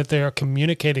times and that they are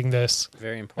communicating this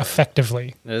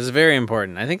effectively? This is very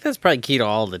important. I think that's probably key to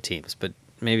all the teams, but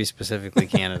maybe specifically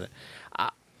Canada.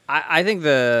 I think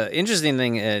the interesting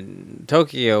thing at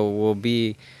Tokyo we'll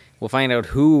find out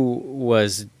who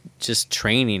was just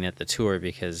training at the tour,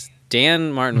 because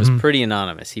Dan Martin was pretty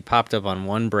anonymous. He popped up on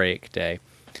one break day.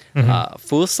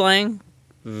 Full Slang,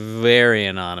 very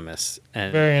anonymous.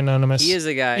 And very anonymous. He is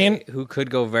a guy who could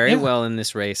go very well in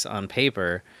this race on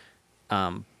paper,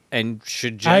 and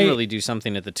should generally do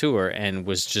something at the tour, and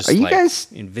was just you guys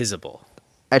invisible.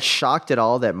 Shocked at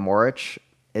all that Moric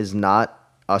is not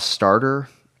a starter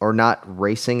or not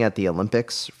racing at the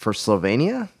Olympics for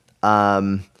Slovenia? How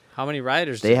many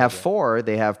riders? They have four.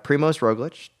 They have Primož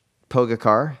Roglič,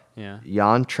 Pogacar,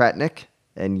 Jan Tratnik,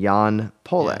 and Jan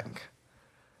Polak.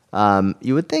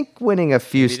 You would think winning a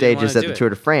few stages at the Tour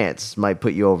de France might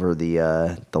put you over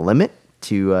the limit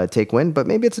to take win, but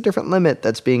maybe it's a different limit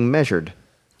that's being measured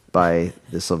by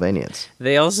the Slovenians.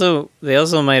 They also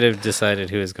might have decided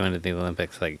who was going to the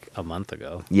Olympics like a month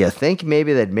ago. You think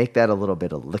maybe they'd make that a little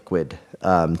bit of liquid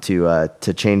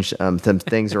to change some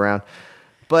things around.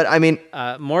 But I mean,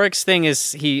 Morik's thing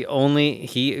is he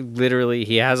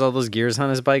has all those gears on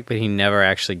his bike, but he never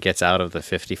actually gets out of the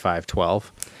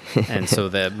 55-12. And so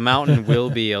the mountain will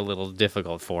be a little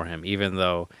difficult for him, even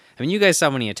though, I mean, you guys saw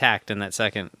when he attacked in that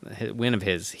second win of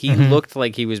his, he looked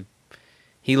like he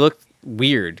looked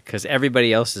weird because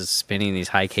everybody else is spinning these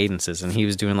high cadences and he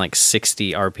was doing like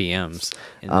 60 RPMs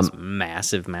in this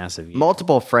massive year.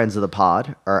 Multiple friends of the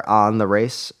pod are on the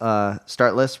race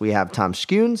start list. We have Tom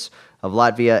Skuns of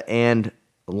Latvia and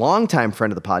longtime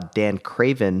friend of the pod, Dan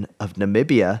Craven of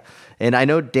Namibia. And I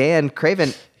know Dan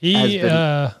Craven has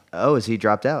been... is he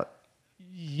dropped out?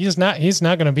 He's not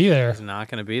going to be there. He's not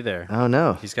going to be there. Oh,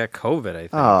 no. He's got COVID, I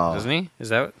think. Doesn't he? Is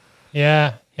that...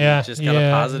 Yeah. He just got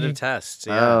a positive test.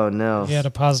 Yeah. Oh, no. He had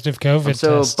a positive COVID test.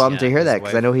 I'm so bummed to hear that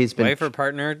because I know he's been... Wife or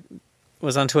partner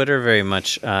was on Twitter very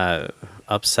much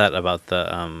upset about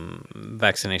the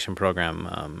vaccination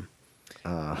program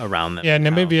around them. Yeah,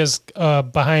 Namibia's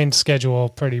behind schedule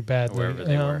pretty badly. Wherever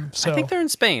they were. I think they're in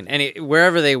Spain. And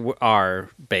wherever they are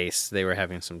based, they were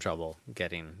having some trouble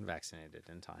getting vaccinated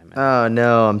in time. Oh,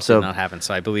 no. I'm so... Did not happen,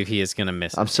 so I believe he is going to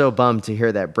miss it. I'm so bummed to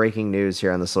hear that breaking news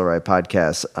here on the Slow Ride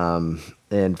podcast.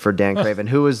 And for Dan Craven,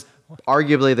 who was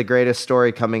arguably the greatest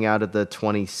story coming out of the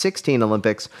 2016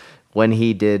 Olympics when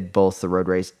he did both the road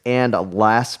race and a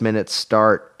last-minute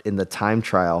start in the time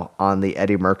trial on the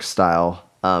Eddie Merckx style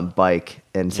bike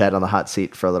and sat on the hot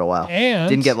seat for a little while. And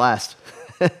didn't get last.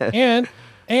 and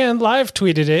live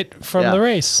tweeted it from the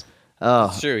race. Oh,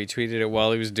 It's true. He tweeted it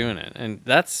while he was doing it, and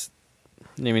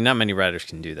not many riders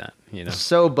can do that.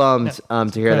 so bummed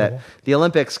to hear Incredible. that. The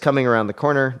Olympics coming around the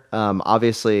corner.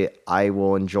 Obviously, I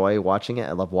will enjoy watching it.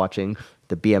 I love watching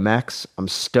the BMX. I'm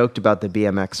stoked about the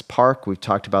BMX park. We've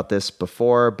talked about this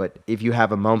before, but if you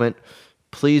have a moment,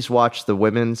 please watch the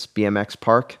women's BMX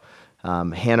park.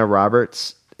 Hannah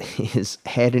Roberts is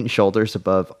head and shoulders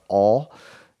above all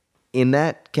in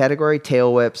that category.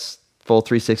 Tail whips, full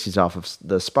 360s off of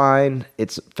the spine.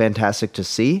 It's fantastic to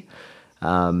see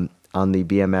on the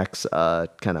BMX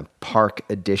kind of park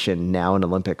edition, now an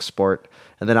Olympic sport.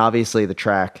 And then obviously the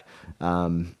track,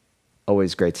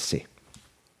 always great to see.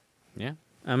 Yeah,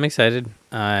 I'm excited.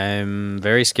 I'm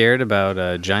very scared about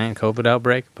a giant COVID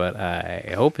outbreak, but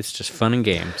I hope it's just fun and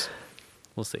games.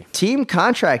 We'll see. Team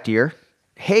contract year.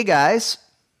 Hey guys,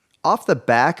 off the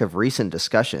back of recent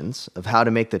discussions of how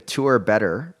to make the tour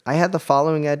better, I had the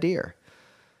following idea.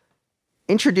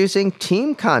 Introducing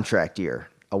Team Contract Year,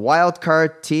 a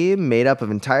wildcard team made up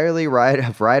of entirely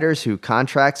of riders whose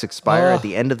contracts expire at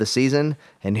the end of the season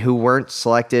and who weren't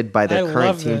selected by their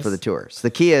current team for the tour. So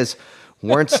the key is,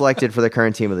 weren't selected for the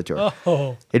current team of the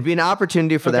tour. It'd be an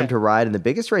opportunity for them to ride in the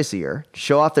biggest race of the year,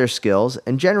 show off their skills,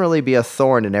 and generally be a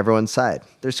thorn in everyone's side.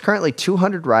 There's currently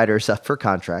 200 riders up for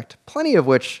contract, plenty of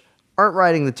which aren't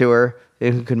riding the tour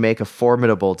and who could make a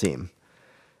formidable team.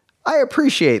 I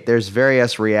appreciate there's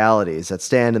various realities that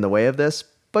stand in the way of this,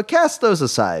 but cast those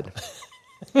aside.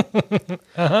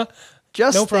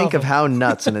 Just think of how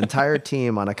nuts an entire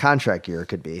team on a contract year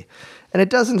could be. And it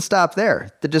doesn't stop there.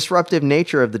 The disruptive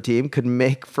nature of the team could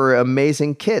make for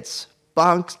amazing kits,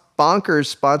 bonkers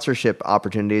sponsorship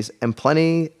opportunities, and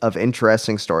plenty of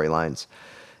interesting storylines.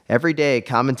 Every day,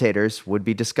 commentators would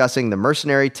be discussing the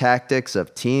mercenary tactics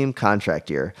of team contract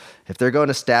year, if they're going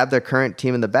to stab their current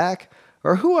team in the back,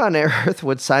 or who on earth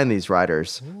would sign these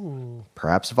riders.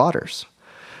 Perhaps Vaughters.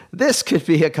 This could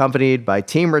be accompanied by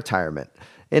team retirement.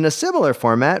 In a similar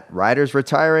format, riders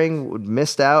retiring would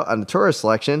missed out on the tourist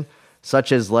selection,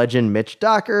 such as legend Mitch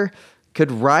Docker,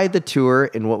 could ride the tour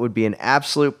in what would be an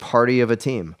absolute party of a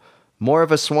team. More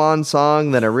of a swan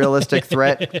song than a realistic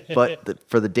threat, but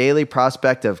for the daily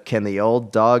prospect of can the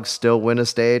old dog still win a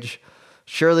stage?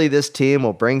 Surely this team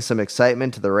will bring some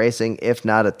excitement to the racing, if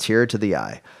not a tear to the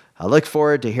eye. I look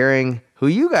forward to hearing who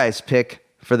you guys pick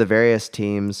for the various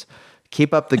teams.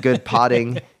 Keep up the good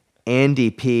potting,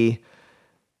 Andy P.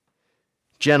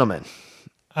 Gentlemen.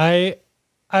 I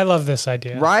love this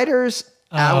idea. Riders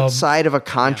outside of a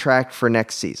contract for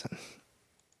next season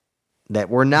that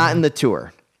were not in the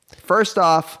tour. First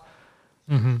off,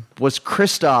 was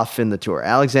Kristoff in the tour?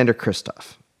 Alexander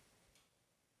Kristoff.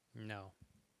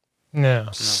 No.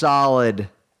 Solid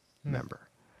member.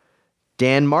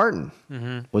 Dan Martin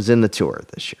was in the tour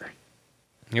this year.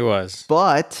 He was.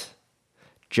 But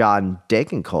John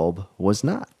Degenkolb was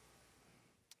not.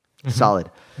 Solid.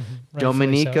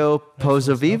 Domenico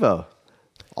Pozzovivo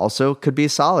also could be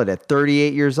solid at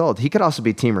 38 years old. He could also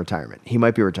be team retirement. He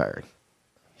might be retiring.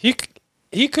 He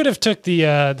could have took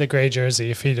the gray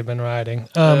jersey if he'd have been riding.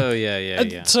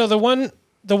 Yeah. So the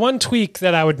one tweak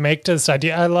that I would make to this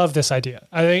idea, I love this idea.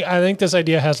 I think this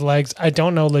idea has legs. I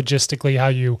don't know logistically how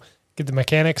you get the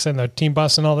mechanics and the team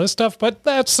bus and all this stuff, but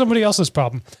that's somebody else's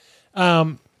problem.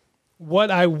 What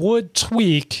I would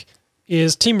tweak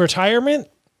is team retirement.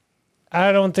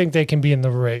 I don't think they can be in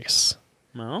the race.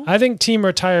 No? I think team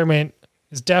retirement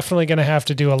is definitely going to have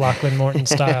to do a Lachlan Morton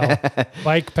style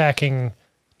bike packing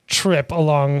trip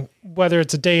along, whether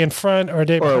it's a day in front or a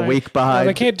day behind. Or a week behind.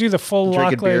 They can't do the full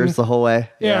Drinking Lachlan. beers the whole way.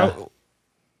 Yeah.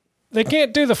 They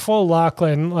can't do the full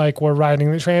Lachlan like we're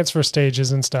riding the transfer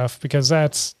stages and stuff because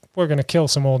we're going to kill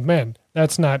some old men.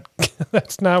 That's not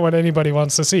what anybody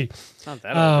wants to see. It's not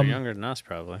that old. They're younger than us,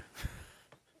 probably.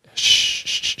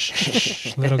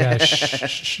 Shh, little guy.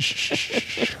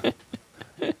 Shh.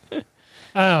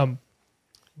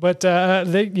 But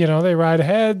they ride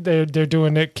ahead. They're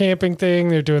doing the camping thing.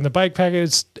 They're doing the bike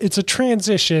package. It's a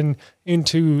transition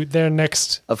into their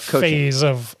next phase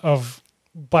of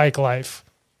bike life.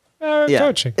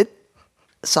 Coaching.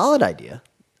 Solid idea.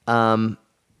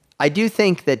 I do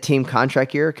think that team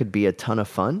contract year could be a ton of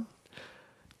fun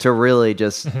to really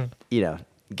just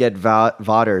get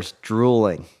Vaughters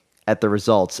drooling at the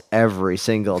results every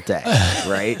single day,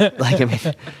 right?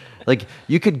 Like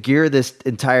you could gear this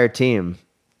entire team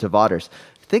to Vaughters.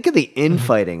 Think of the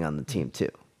infighting on the team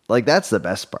too. Like that's the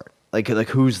best part. Like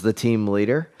who's the team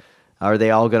leader? Are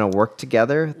they all going to work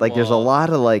together? Like there's a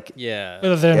lot of Yeah.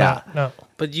 But they're not. No.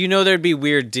 But there'd be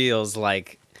weird deals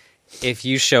like if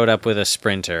you showed up with a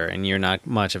sprinter and you're not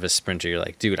much of a sprinter, you're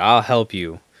like, dude, I'll help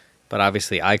you. But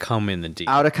obviously, I come in the deep.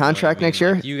 Out of contract next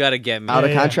year? Like, you got to get me. Out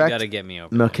of contract? You got to get me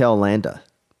over. Mikel Landa.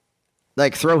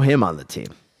 Like, throw him on the team.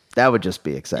 That would just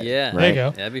be exciting. Yeah. Right? There you go.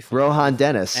 That'd be fun. Rohan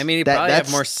Dennis. I mean, he'd probably that's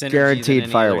have more synergy guaranteed than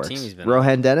any fireworks. other team he's been on.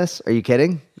 Rohan Dennis? Are you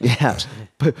kidding? Yeah.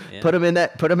 Put him in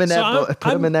that. Put him in that.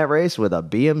 Put him in that race with a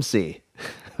BMC.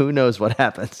 Who knows what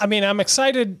happens? I mean, I'm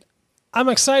excited. I'm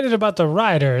excited about the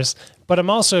riders, but I'm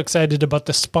also excited about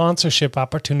the sponsorship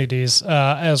opportunities,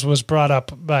 as was brought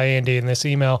up by Andy in this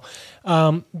email.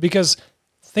 Because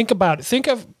think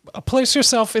of place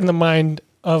yourself in the mind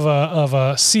of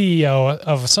a CEO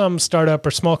of some startup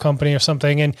or small company or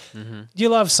something, and you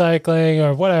love cycling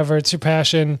or whatever, it's your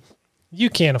passion. You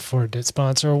can't afford to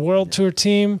sponsor a world tour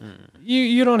team.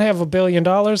 You don't have $1 billion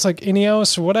like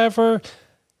Ineos or whatever,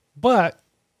 but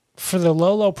for the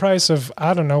low price of,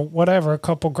 I don't know, whatever, a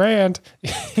couple grand,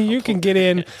 you can get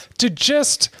in to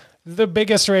just the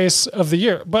biggest race of the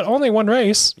year, but only one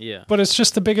race. Yeah. But it's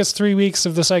just the biggest 3 weeks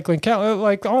of the cycling calendar.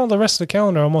 Like all the rest of the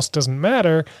calendar almost doesn't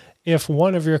matter if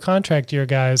one of your contract year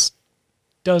guys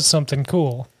does something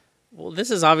cool. Well, this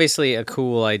is obviously a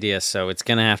cool idea, so it's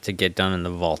going to have to get done in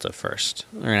the Volta first.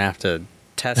 We're going to have to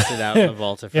test it out in the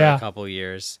Volta for Yeah. a couple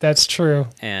years, That's true.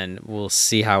 and we'll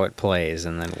see how it plays,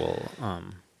 and then we'll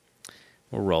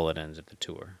roll it into the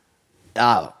tour.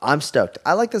 Oh, I'm stoked.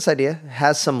 I like this idea.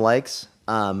 Has some likes.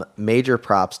 Major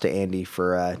props to Andy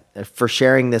for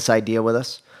sharing this idea with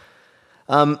us.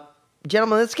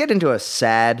 Gentlemen, let's get into a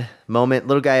sad moment.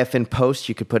 Little Guy F in post,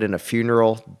 you could put in a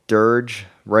funeral dirge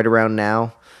right around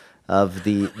now of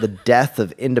the death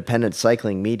of independent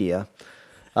cycling media.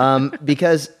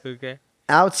 Because Okay.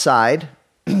 Outside,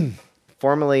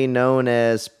 formerly known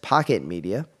as Pocket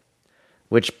Media,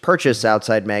 which purchased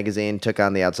Outside Magazine, took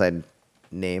on the Outside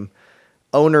name,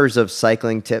 owners of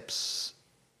Cycling Tips,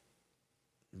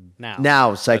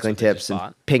 now Cycling That's what they Tips just and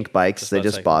bought. Pink Bikes, Just they bought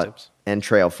just Cycling bought, Tips. and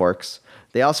Trail Forks.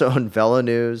 They also own Velo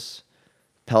News,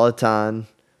 Peloton,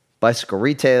 Bicycle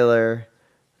Retailer,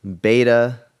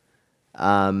 Beta.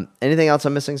 Anything else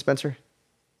I'm missing, Spencer?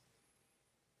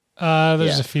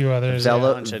 There's Yeah. a few others.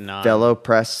 Velo, bunch of Velo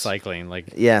Press. Cycling, like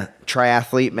Yeah,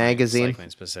 Triathlete Magazine.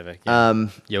 cycling specific. Yeah.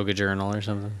 Um, Yoga Journal or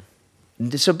something.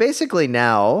 So basically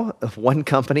now, one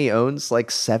company owns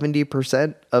like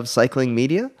 70% of cycling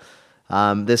media.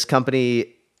 This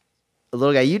company,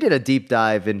 Little Guy, you did a deep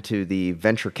dive into the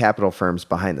venture capital firms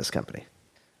behind this company.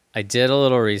 I did a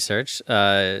little research.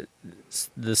 The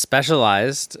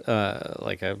Specialized,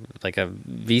 like a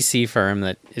VC firm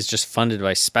that is just funded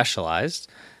by Specialized,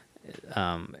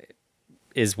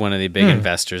 is one of the big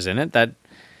investors in it. That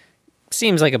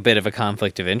seems like a bit of a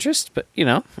conflict of interest, but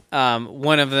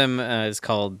one of them is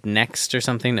called Next or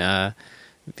something.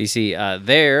 VC.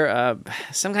 There,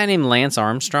 some guy named Lance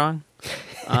Armstrong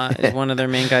is one of their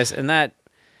main guys, and that.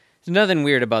 There's nothing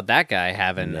weird about that guy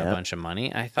having a bunch of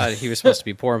money. I thought he was supposed to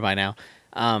be poor by now.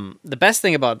 The best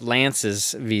thing about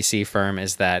Lance's VC firm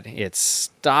is that it's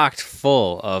stocked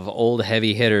full of old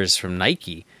heavy hitters from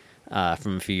Nike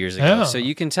from a few years ago. Oh. So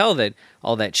you can tell that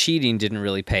all that cheating didn't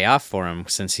really pay off for him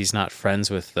since he's not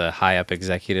friends with the high-up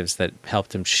executives that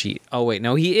helped him cheat. Oh, wait,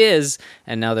 no, he is,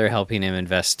 and now they're helping him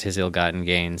invest his ill-gotten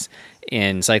gains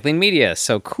in cycling media.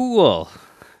 So cool.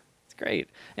 It's great.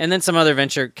 And then some other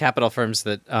venture capital firms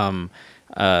that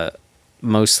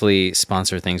mostly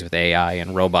sponsor things with AI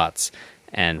and robots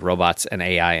and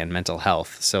AI and mental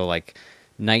health. So like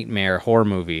nightmare horror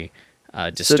movie,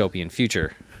 dystopian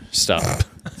future stuff.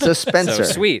 So Spencer,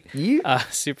 So sweet. you,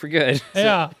 Super good.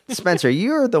 Yeah. Spencer,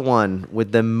 you're the one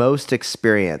with the most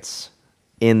experience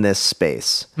in this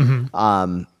space.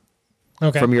 Okay.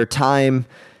 From your time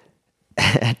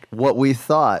at what we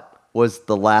thought was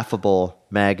the laughable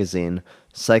magazine,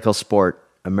 Cycle Sport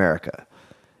America.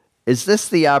 Is this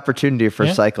the opportunity for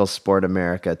Cycle Sport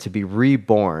America to be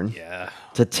reborn? Yeah.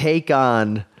 To take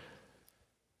on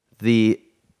the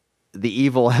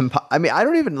evil empire? I mean, I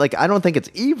don't think it's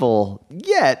evil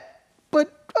yet,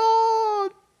 but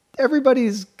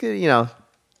everybody's,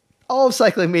 all of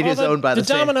cycling media is owned by the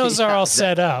same. The dominoes are all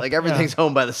set up. Like everything's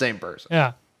owned by the same person.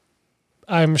 Yeah.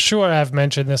 I'm sure I've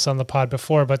mentioned this on the pod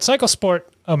before, but Cycle Sport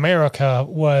America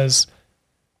was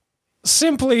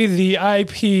simply the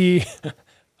IP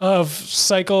of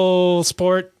Cycle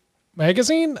Sport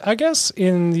Magazine, I guess,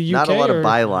 in the UK. Not a lot of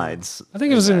bylines. I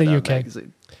think it was in the UK.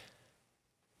 magazine.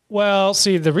 Well,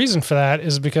 see, the reason for that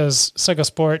is because Cycle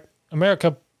Sport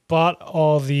America bought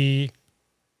all the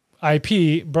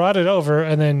IP, brought it over,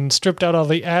 and then stripped out all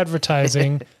the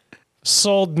advertising,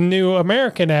 sold new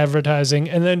American advertising,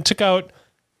 and then took out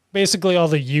basically all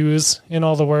the U's in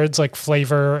all the words, like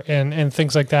flavor and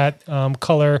things like that,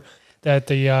 color. that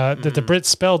the Brits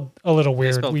spelled a little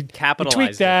weird. We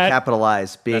tweaked that.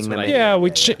 Capitalize being the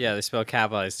they spell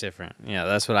capitalize different. Yeah,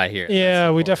 that's what I hear.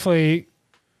 Yeah, we definitely.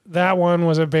 That one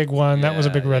was a big one. That was a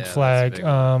big red flag. That's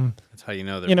how you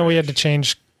know. British. We had to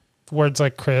change words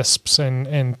like crisps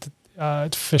and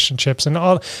fish and chips and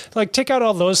all. Like take out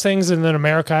all those things and then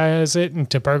Americanize it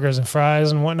into burgers and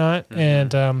fries and whatnot,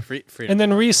 and and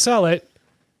then resell it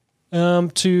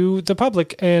to the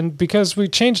public. And because we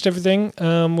changed everything,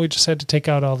 we just had to take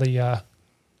out all the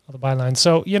bylines.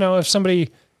 So if somebody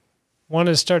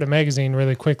wanted to start a magazine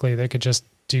really quickly, they could just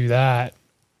do that.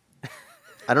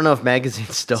 I don't know if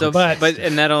magazines still. So, but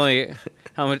and not only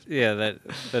how much. Yeah, that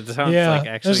sounds like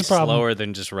actually slower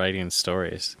than just writing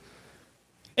stories.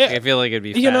 I feel like it'd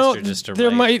be faster just to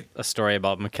write a story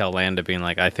about Mikel Landa being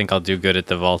like, I think I'll do good at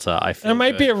the Volta. I feel there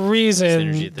might be a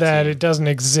reason that it doesn't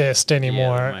exist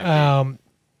anymore.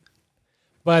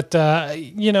 But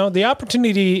the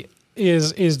opportunity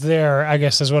is there, I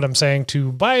guess is what I'm saying,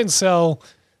 to buy and sell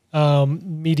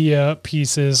media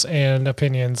pieces and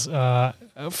opinions.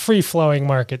 A free-flowing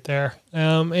market there.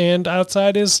 And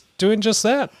Outside is doing just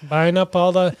that, buying up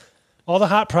all the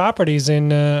hot properties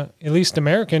in at least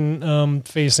American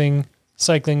facing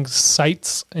cycling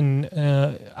sites and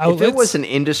outlets. If it was an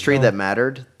industry that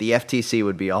mattered, the FTC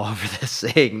would be all over this,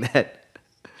 saying that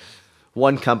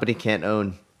one company can't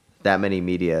own that many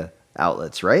media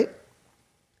outlets, right?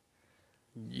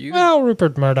 Well,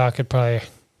 Rupert Murdoch could probably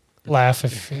laugh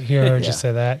if he heard you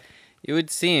say that. It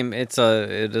would seem it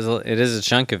is a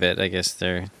chunk of it. I guess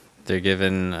they're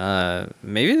given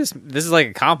maybe this is like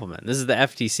a compliment. This is the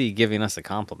FTC giving us a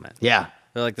compliment. Yeah,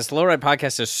 they're like, the Slow Ride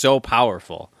podcast is so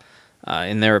powerful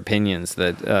in their opinions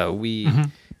that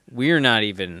we're not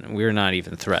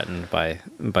even threatened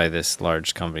by this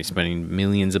large company spending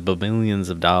millions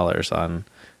of dollars on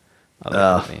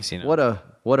other companies.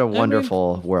 What a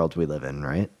wonderful world we live in,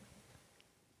 right?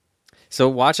 So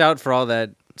watch out for all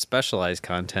that specialized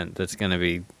content that's going to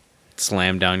be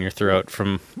slammed down your throat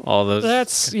from all those.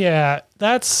 That's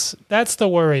the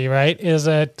worry, right? Is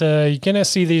that you're going to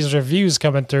see these reviews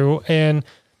coming through, and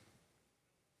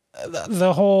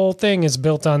the whole thing is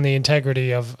built on the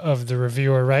integrity of the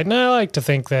reviewer, right? And I like to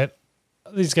think that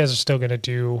these guys are still going to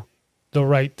do the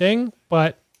right thing,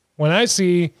 but when I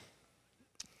see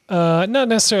not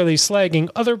necessarily slagging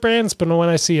other brands, but when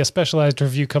I see a specialized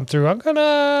review come through, I'm going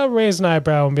to raise an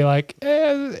eyebrow and be like,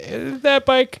 is that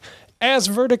bike as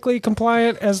vertically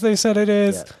compliant as they said it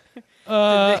is?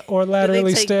 Yeah. Or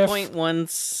laterally stiff? 0.1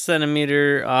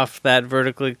 centimeter off that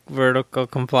vertical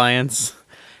compliance.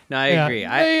 No, I agree.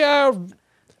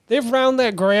 They've round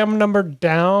that gram number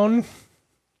down.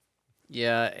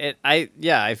 Yeah,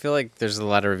 I feel like there's a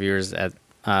lot of reviewers at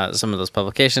some of those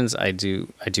publications. I do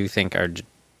think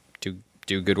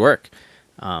do good work,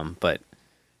 but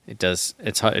it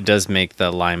does make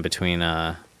the line between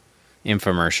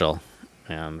infomercial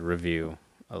and review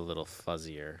a little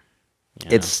fuzzier.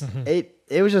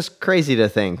 It was just crazy to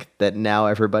think that now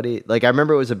everybody, like, I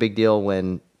remember it was a big deal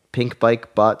when Pink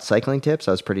Bike bought Cycling Tips.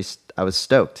 I was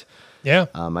stoked. Yeah.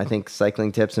 I think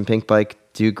Cycling Tips and Pink Bike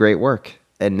do great work,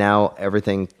 and now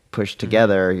everything pushed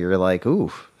together, you're like,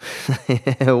 ooh,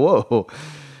 whoa,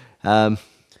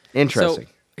 interesting.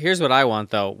 So, here's what I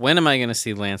want, though. When am I going to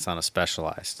see Lance on a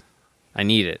Specialized? I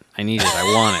need it. I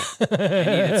want it. I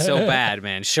need it so bad,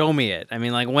 man. Show me it. I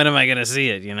mean, like, when am I going to see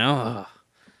it, Ugh.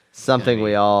 Something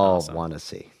we all want to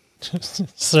see.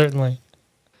 Certainly.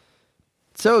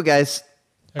 So, guys,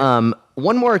 one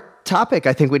more topic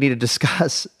I think we need to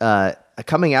discuss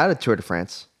coming out of Tour de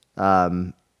France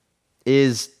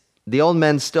is the old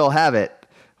men still have it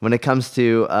when it comes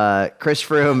to Chris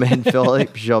Froome and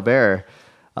Philippe Gilbert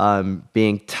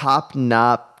being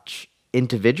top-notch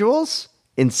individuals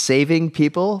in saving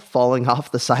people falling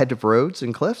off the side of roads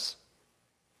and cliffs?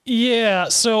 Yeah,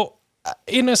 so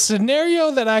in a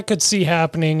scenario that I could see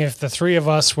happening if the three of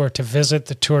us were to visit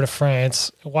the Tour de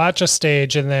France, watch a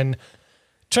stage, and then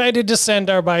try to descend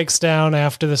our bikes down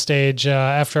after the stage,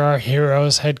 after our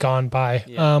heroes had gone by.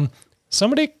 Yeah.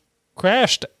 Somebody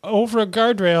crashed over a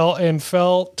guardrail and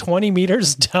fell 20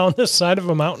 meters down the side of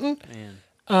a mountain.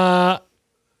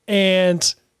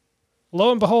 And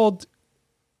lo and behold,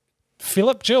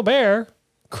 Philippe Gilbert,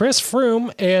 Chris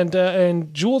Froome,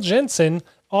 and Jules Jensen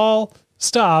all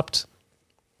stopped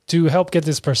to help get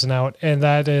this person out. And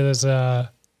that is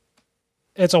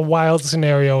it's a wild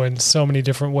scenario in so many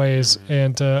different ways,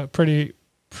 and pretty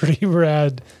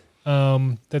rad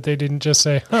that they didn't just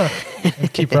say,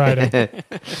 and keep riding. That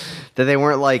they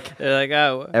weren't like, they're like,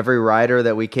 oh, every rider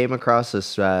that we came across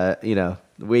this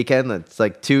weekend, that's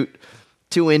like toot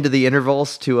too into the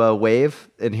intervals to wave,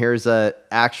 and here's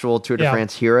actual Tour de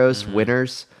France heroes,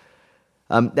 winners.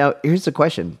 Now, here's the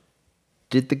question.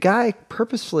 Did the guy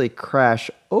purposefully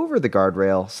crash over the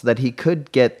guardrail so that he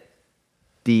could get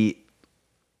the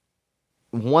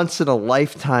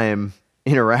once-in-a-lifetime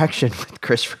interaction with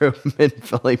Chris Froome and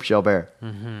Philippe Gilbert?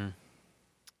 Mm-hmm.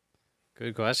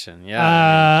 Good question.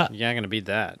 Yeah, you're not going to beat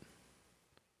that.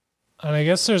 And I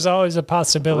guess there's always a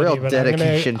possibility, Real but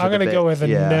dedication I'm going to go with a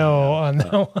no on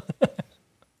that one.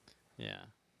 Yeah.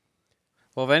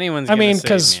 Well, if anyone's going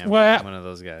to save me, I'm one of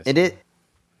those guys.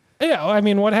 Yeah, I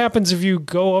mean, what happens if you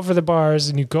go over the bars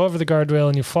and you go over the guardrail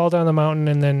and you fall down the mountain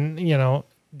and then,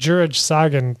 Juraj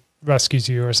Sagan rescues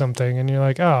you or something and you're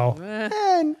like, oh.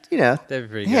 And, that'd be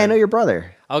pretty good. Hey, I know your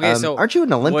brother. Okay, so aren't you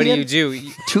an Olympian? What do you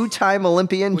do? Two-time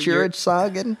Olympian Juraj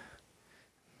Sagan?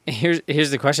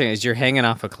 Here's the question: is you're hanging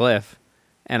off a cliff,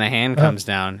 and a hand comes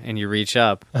down, and you reach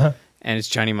up, and it's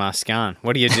Johnny Moscon.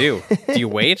 What do you do? Do you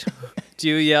wait? Do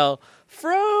you yell,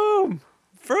 Froome?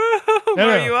 Froome? No,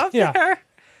 are you up there?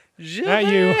 Not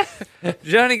you.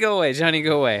 Johnny, go away. Johnny,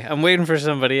 go away. I'm waiting for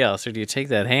somebody else. Or do you take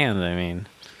that hand? I mean,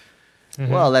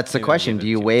 well, that's the question. Do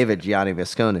you wave at Gianni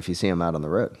Moscon if you see him out on the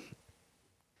road?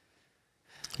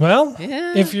 Well,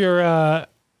 if you're, I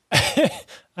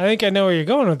think I know where you're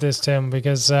going with this, Tim,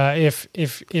 because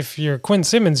if you're Quinn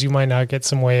Simmons, you might not get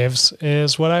some waves,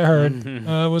 is what I heard.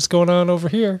 What's going on over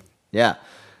here? Yeah.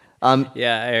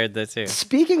 Yeah, I heard that too.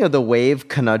 Speaking of the wave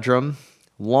conundrum,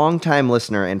 longtime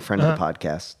listener and friend of the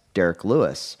podcast, Derek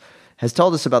Lewis, has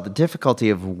told us about the difficulty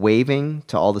of waving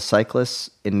to all the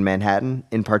cyclists in Manhattan,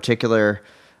 in particular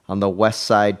on the West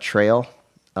Side Trail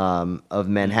of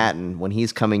Manhattan. When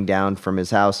he's coming down from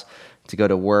his house to go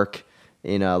to work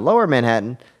in lower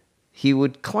Manhattan, he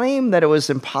would claim that it was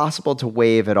impossible to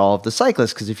wave at all of the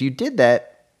cyclists, because if you did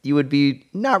that, you would be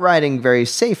not riding very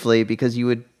safely because you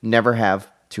would never have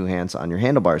two hands on your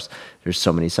handlebars. There's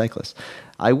so many cyclists.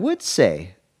 I would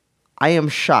say I am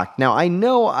shocked. Now, I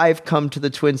know I've come to the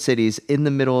Twin Cities in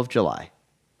the middle of July.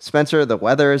 Spencer, the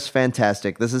weather is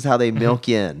fantastic. This is how they milk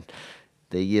you in.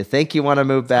 You think you want to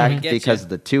move back because of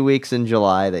the 2 weeks in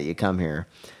July that you come here.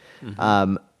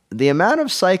 The amount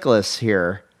of cyclists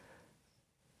here,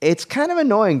 it's kind of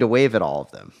annoying to wave at all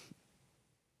of them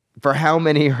for how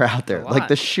many are out there. Like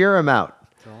the sheer amount.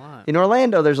 In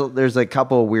Orlando, there's a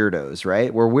couple of weirdos,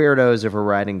 right? We're weirdos if we're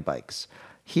riding bikes.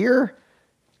 Here,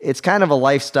 it's kind of a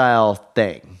lifestyle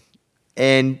thing.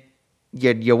 And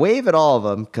you wave at all of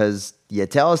them because you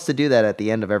tell us to do that at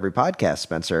the end of every podcast,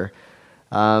 Spencer.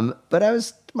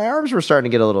 But my arms were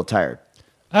starting to get a little tired.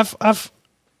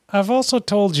 I've also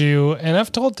told you, and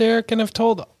I've told Derek, and I've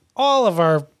told all of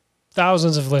our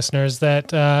thousands of listeners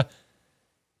that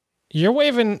you're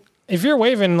waving. If you're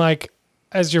waving like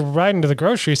as you're riding to the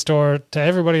grocery store to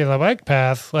everybody on the bike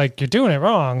path, like you're doing it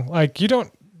wrong. Like you don't.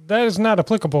 That is not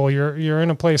applicable. You're in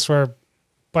a place where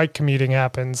bike commuting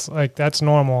happens. Like that's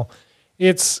normal.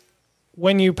 It's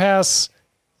when you pass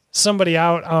somebody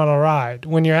out on a ride,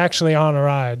 when you're actually on a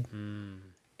ride.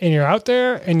 And you're out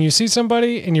there and you see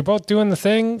somebody and you're both doing the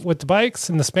thing with the bikes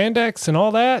and the spandex and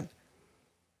all that,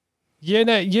 you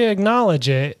acknowledge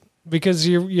it because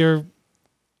you're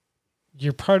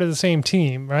part of the same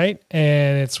team, right?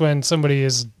 And it's when somebody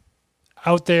is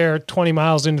out there 20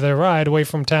 miles into their ride away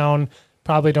from town,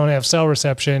 probably don't have cell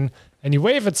reception, and you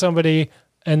wave at somebody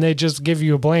and they just give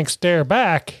you a blank stare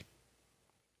back.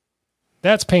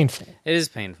 That's painful. It is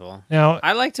painful. Now,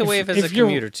 I like to wave as a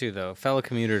commuter too, though. Fellow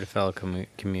commuter to fellow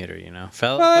commuter, you know.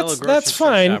 Fellow grocery that's store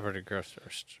fine. shopper to grocery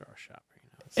store shopper.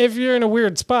 If you're in a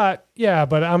weird spot, yeah,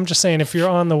 but I'm just saying if you're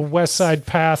on the West Side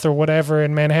Path or whatever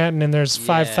in Manhattan and there's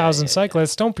 5,000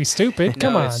 cyclists, don't be stupid.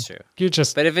 Come on. It's true. You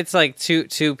just. But if it's like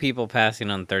two people passing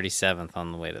on 37th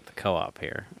on the way to the co-op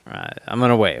here, I'm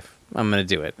gonna wave. I'm gonna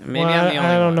do it. Maybe I'm the only one.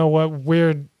 I don't know what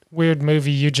weird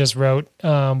movie you just wrote,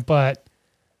 but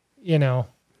you know.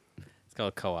 It's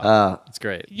called Co-op. It's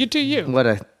great. You do you.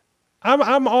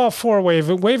 I'm all for wave.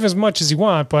 Wave as much as you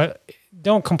want, but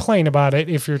don't complain about it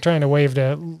if you're trying to wave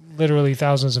to literally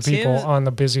thousands of people on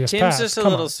the busiest path. Tim's just a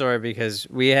little sore because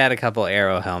we had a couple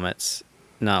Aero helmets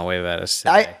not wave at us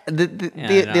today.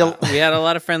 We had a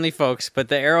lot of friendly folks, but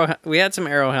we had some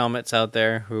Aero helmets out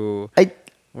there who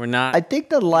were not. I think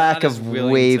the lack of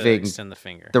waving,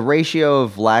 the ratio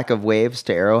of lack of waves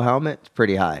to Aero helmet is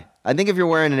pretty high. I think if you're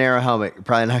wearing an Aero helmet, you're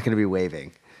probably not going to be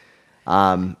waving.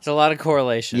 It's a lot of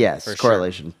correlation. Yes, for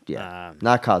correlation. Sure. Yeah,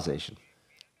 not causation.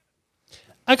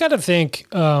 I got to think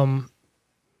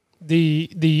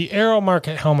the Aero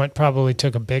market helmet probably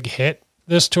took a big hit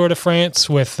this Tour de France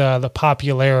with the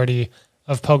popularity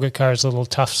of Pogacar's little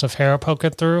tufts of hair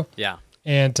poking through. Yeah.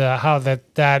 And how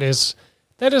that is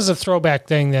That is a throwback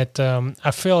thing that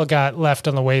I feel got left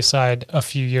on the wayside a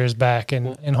few years back,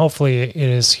 and hopefully it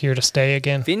is here to stay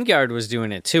again. Vingegaard was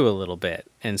doing it too a little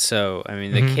bit, and so I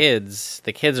mean the kids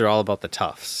are all about the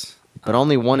toughs, but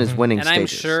only one is winning. And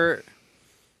stages. I'm sure.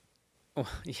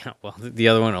 Well, the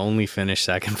other one only finished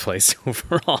second place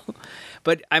overall.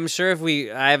 But I'm sure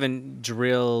I haven't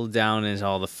drilled down into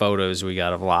all the photos we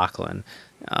got of Lachlan,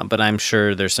 but I'm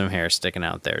sure there's some hair sticking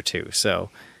out there too.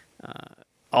 So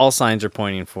all signs are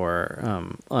pointing for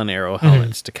unaero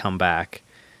helmets to come back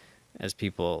as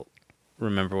people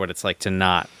remember what it's like to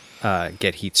not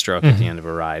get heat stroke at the end of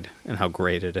a ride and how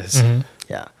great it is.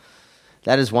 Yeah.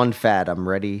 That is one fad I'm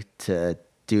ready to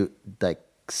do,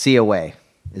 see away.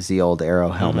 Is the old aero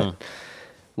helmet.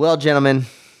 Well, gentlemen,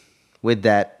 with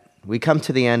that, we come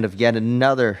to the end of yet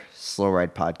another Slow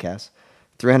Ride podcast.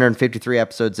 353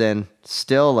 episodes in,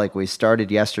 still like we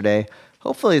started yesterday.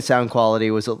 Hopefully the sound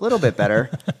quality was a little bit better,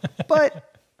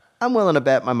 but I'm willing to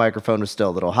bet my microphone was still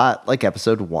a little hot, like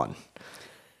episode 1.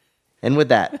 And with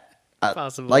that,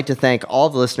 I'd like to thank all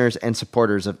the listeners and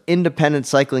supporters of independent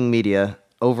cycling media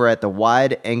over at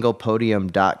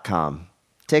thewideanglepodium.com.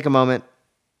 Take a moment,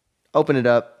 open it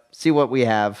up, see what we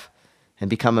have, and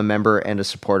become a member and a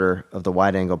supporter of the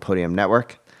Wide Angle Podium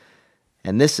Network.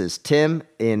 And this is Tim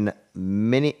in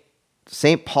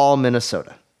St. Paul,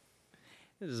 Minnesota.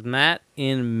 This is Matt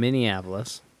in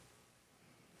Minneapolis.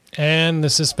 And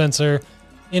this is Spencer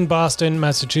in Boston,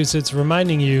 Massachusetts,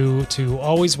 reminding you to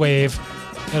always wave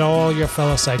at all your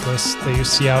fellow cyclists that you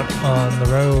see out on the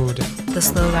road. The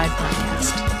Slow Ride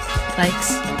Podcast.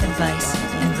 Bikes, advice,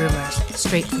 and rumors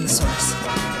straight from the source.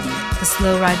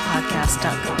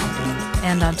 TheSlowRidePodcast.com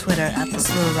and on Twitter at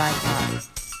TheSlowRidePod.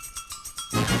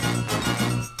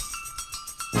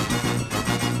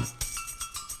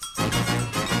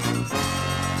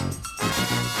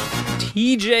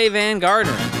 TJ Van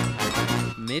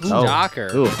Garderen, Mitch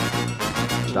Docker,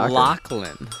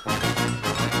 Lachlan.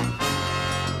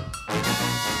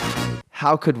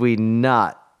 How could we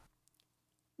not?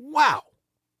 Wow.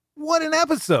 What an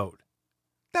episode.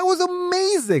 That was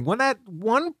amazing. When that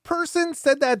one person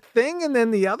said that thing and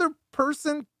then the other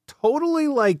person totally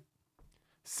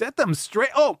set them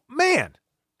straight. Oh, man,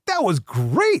 that was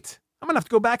great. I'm going to have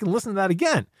to go back and listen to that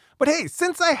again. But hey,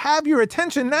 since I have your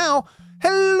attention now,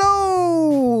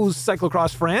 hello,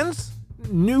 cyclocross friends,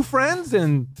 new friends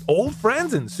and old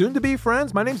friends and soon-to-be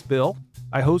friends. My name's Bill.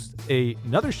 I host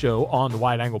another show on the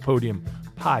Wide Angle Podium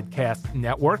podcast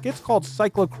network. It's called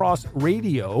Cyclocross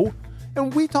Radio.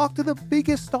 And we talk to the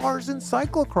biggest stars in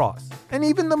cyclocross and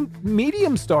even the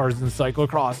medium stars in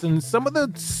cyclocross and some of the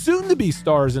soon-to-be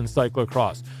stars in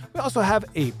cyclocross. We also have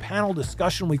a panel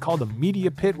discussion we call the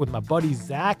Media Pit with my buddies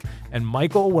Zach and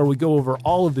Michael, where we go over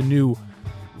all of the new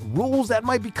rules that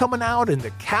might be coming out and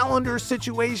the calendar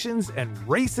situations and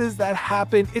races that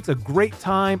happen. It's a great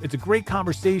time. It's a great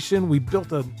conversation. We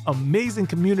built an amazing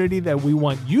community that we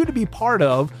want you to be part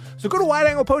of. So go to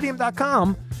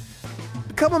wideanglepodium.com.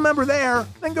 Become a member there,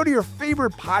 then go to your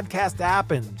favorite podcast app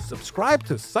and subscribe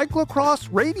to Cyclocross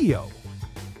Radio.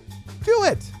 Do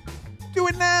it. Do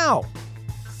it now,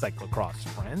 cyclocross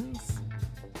friends.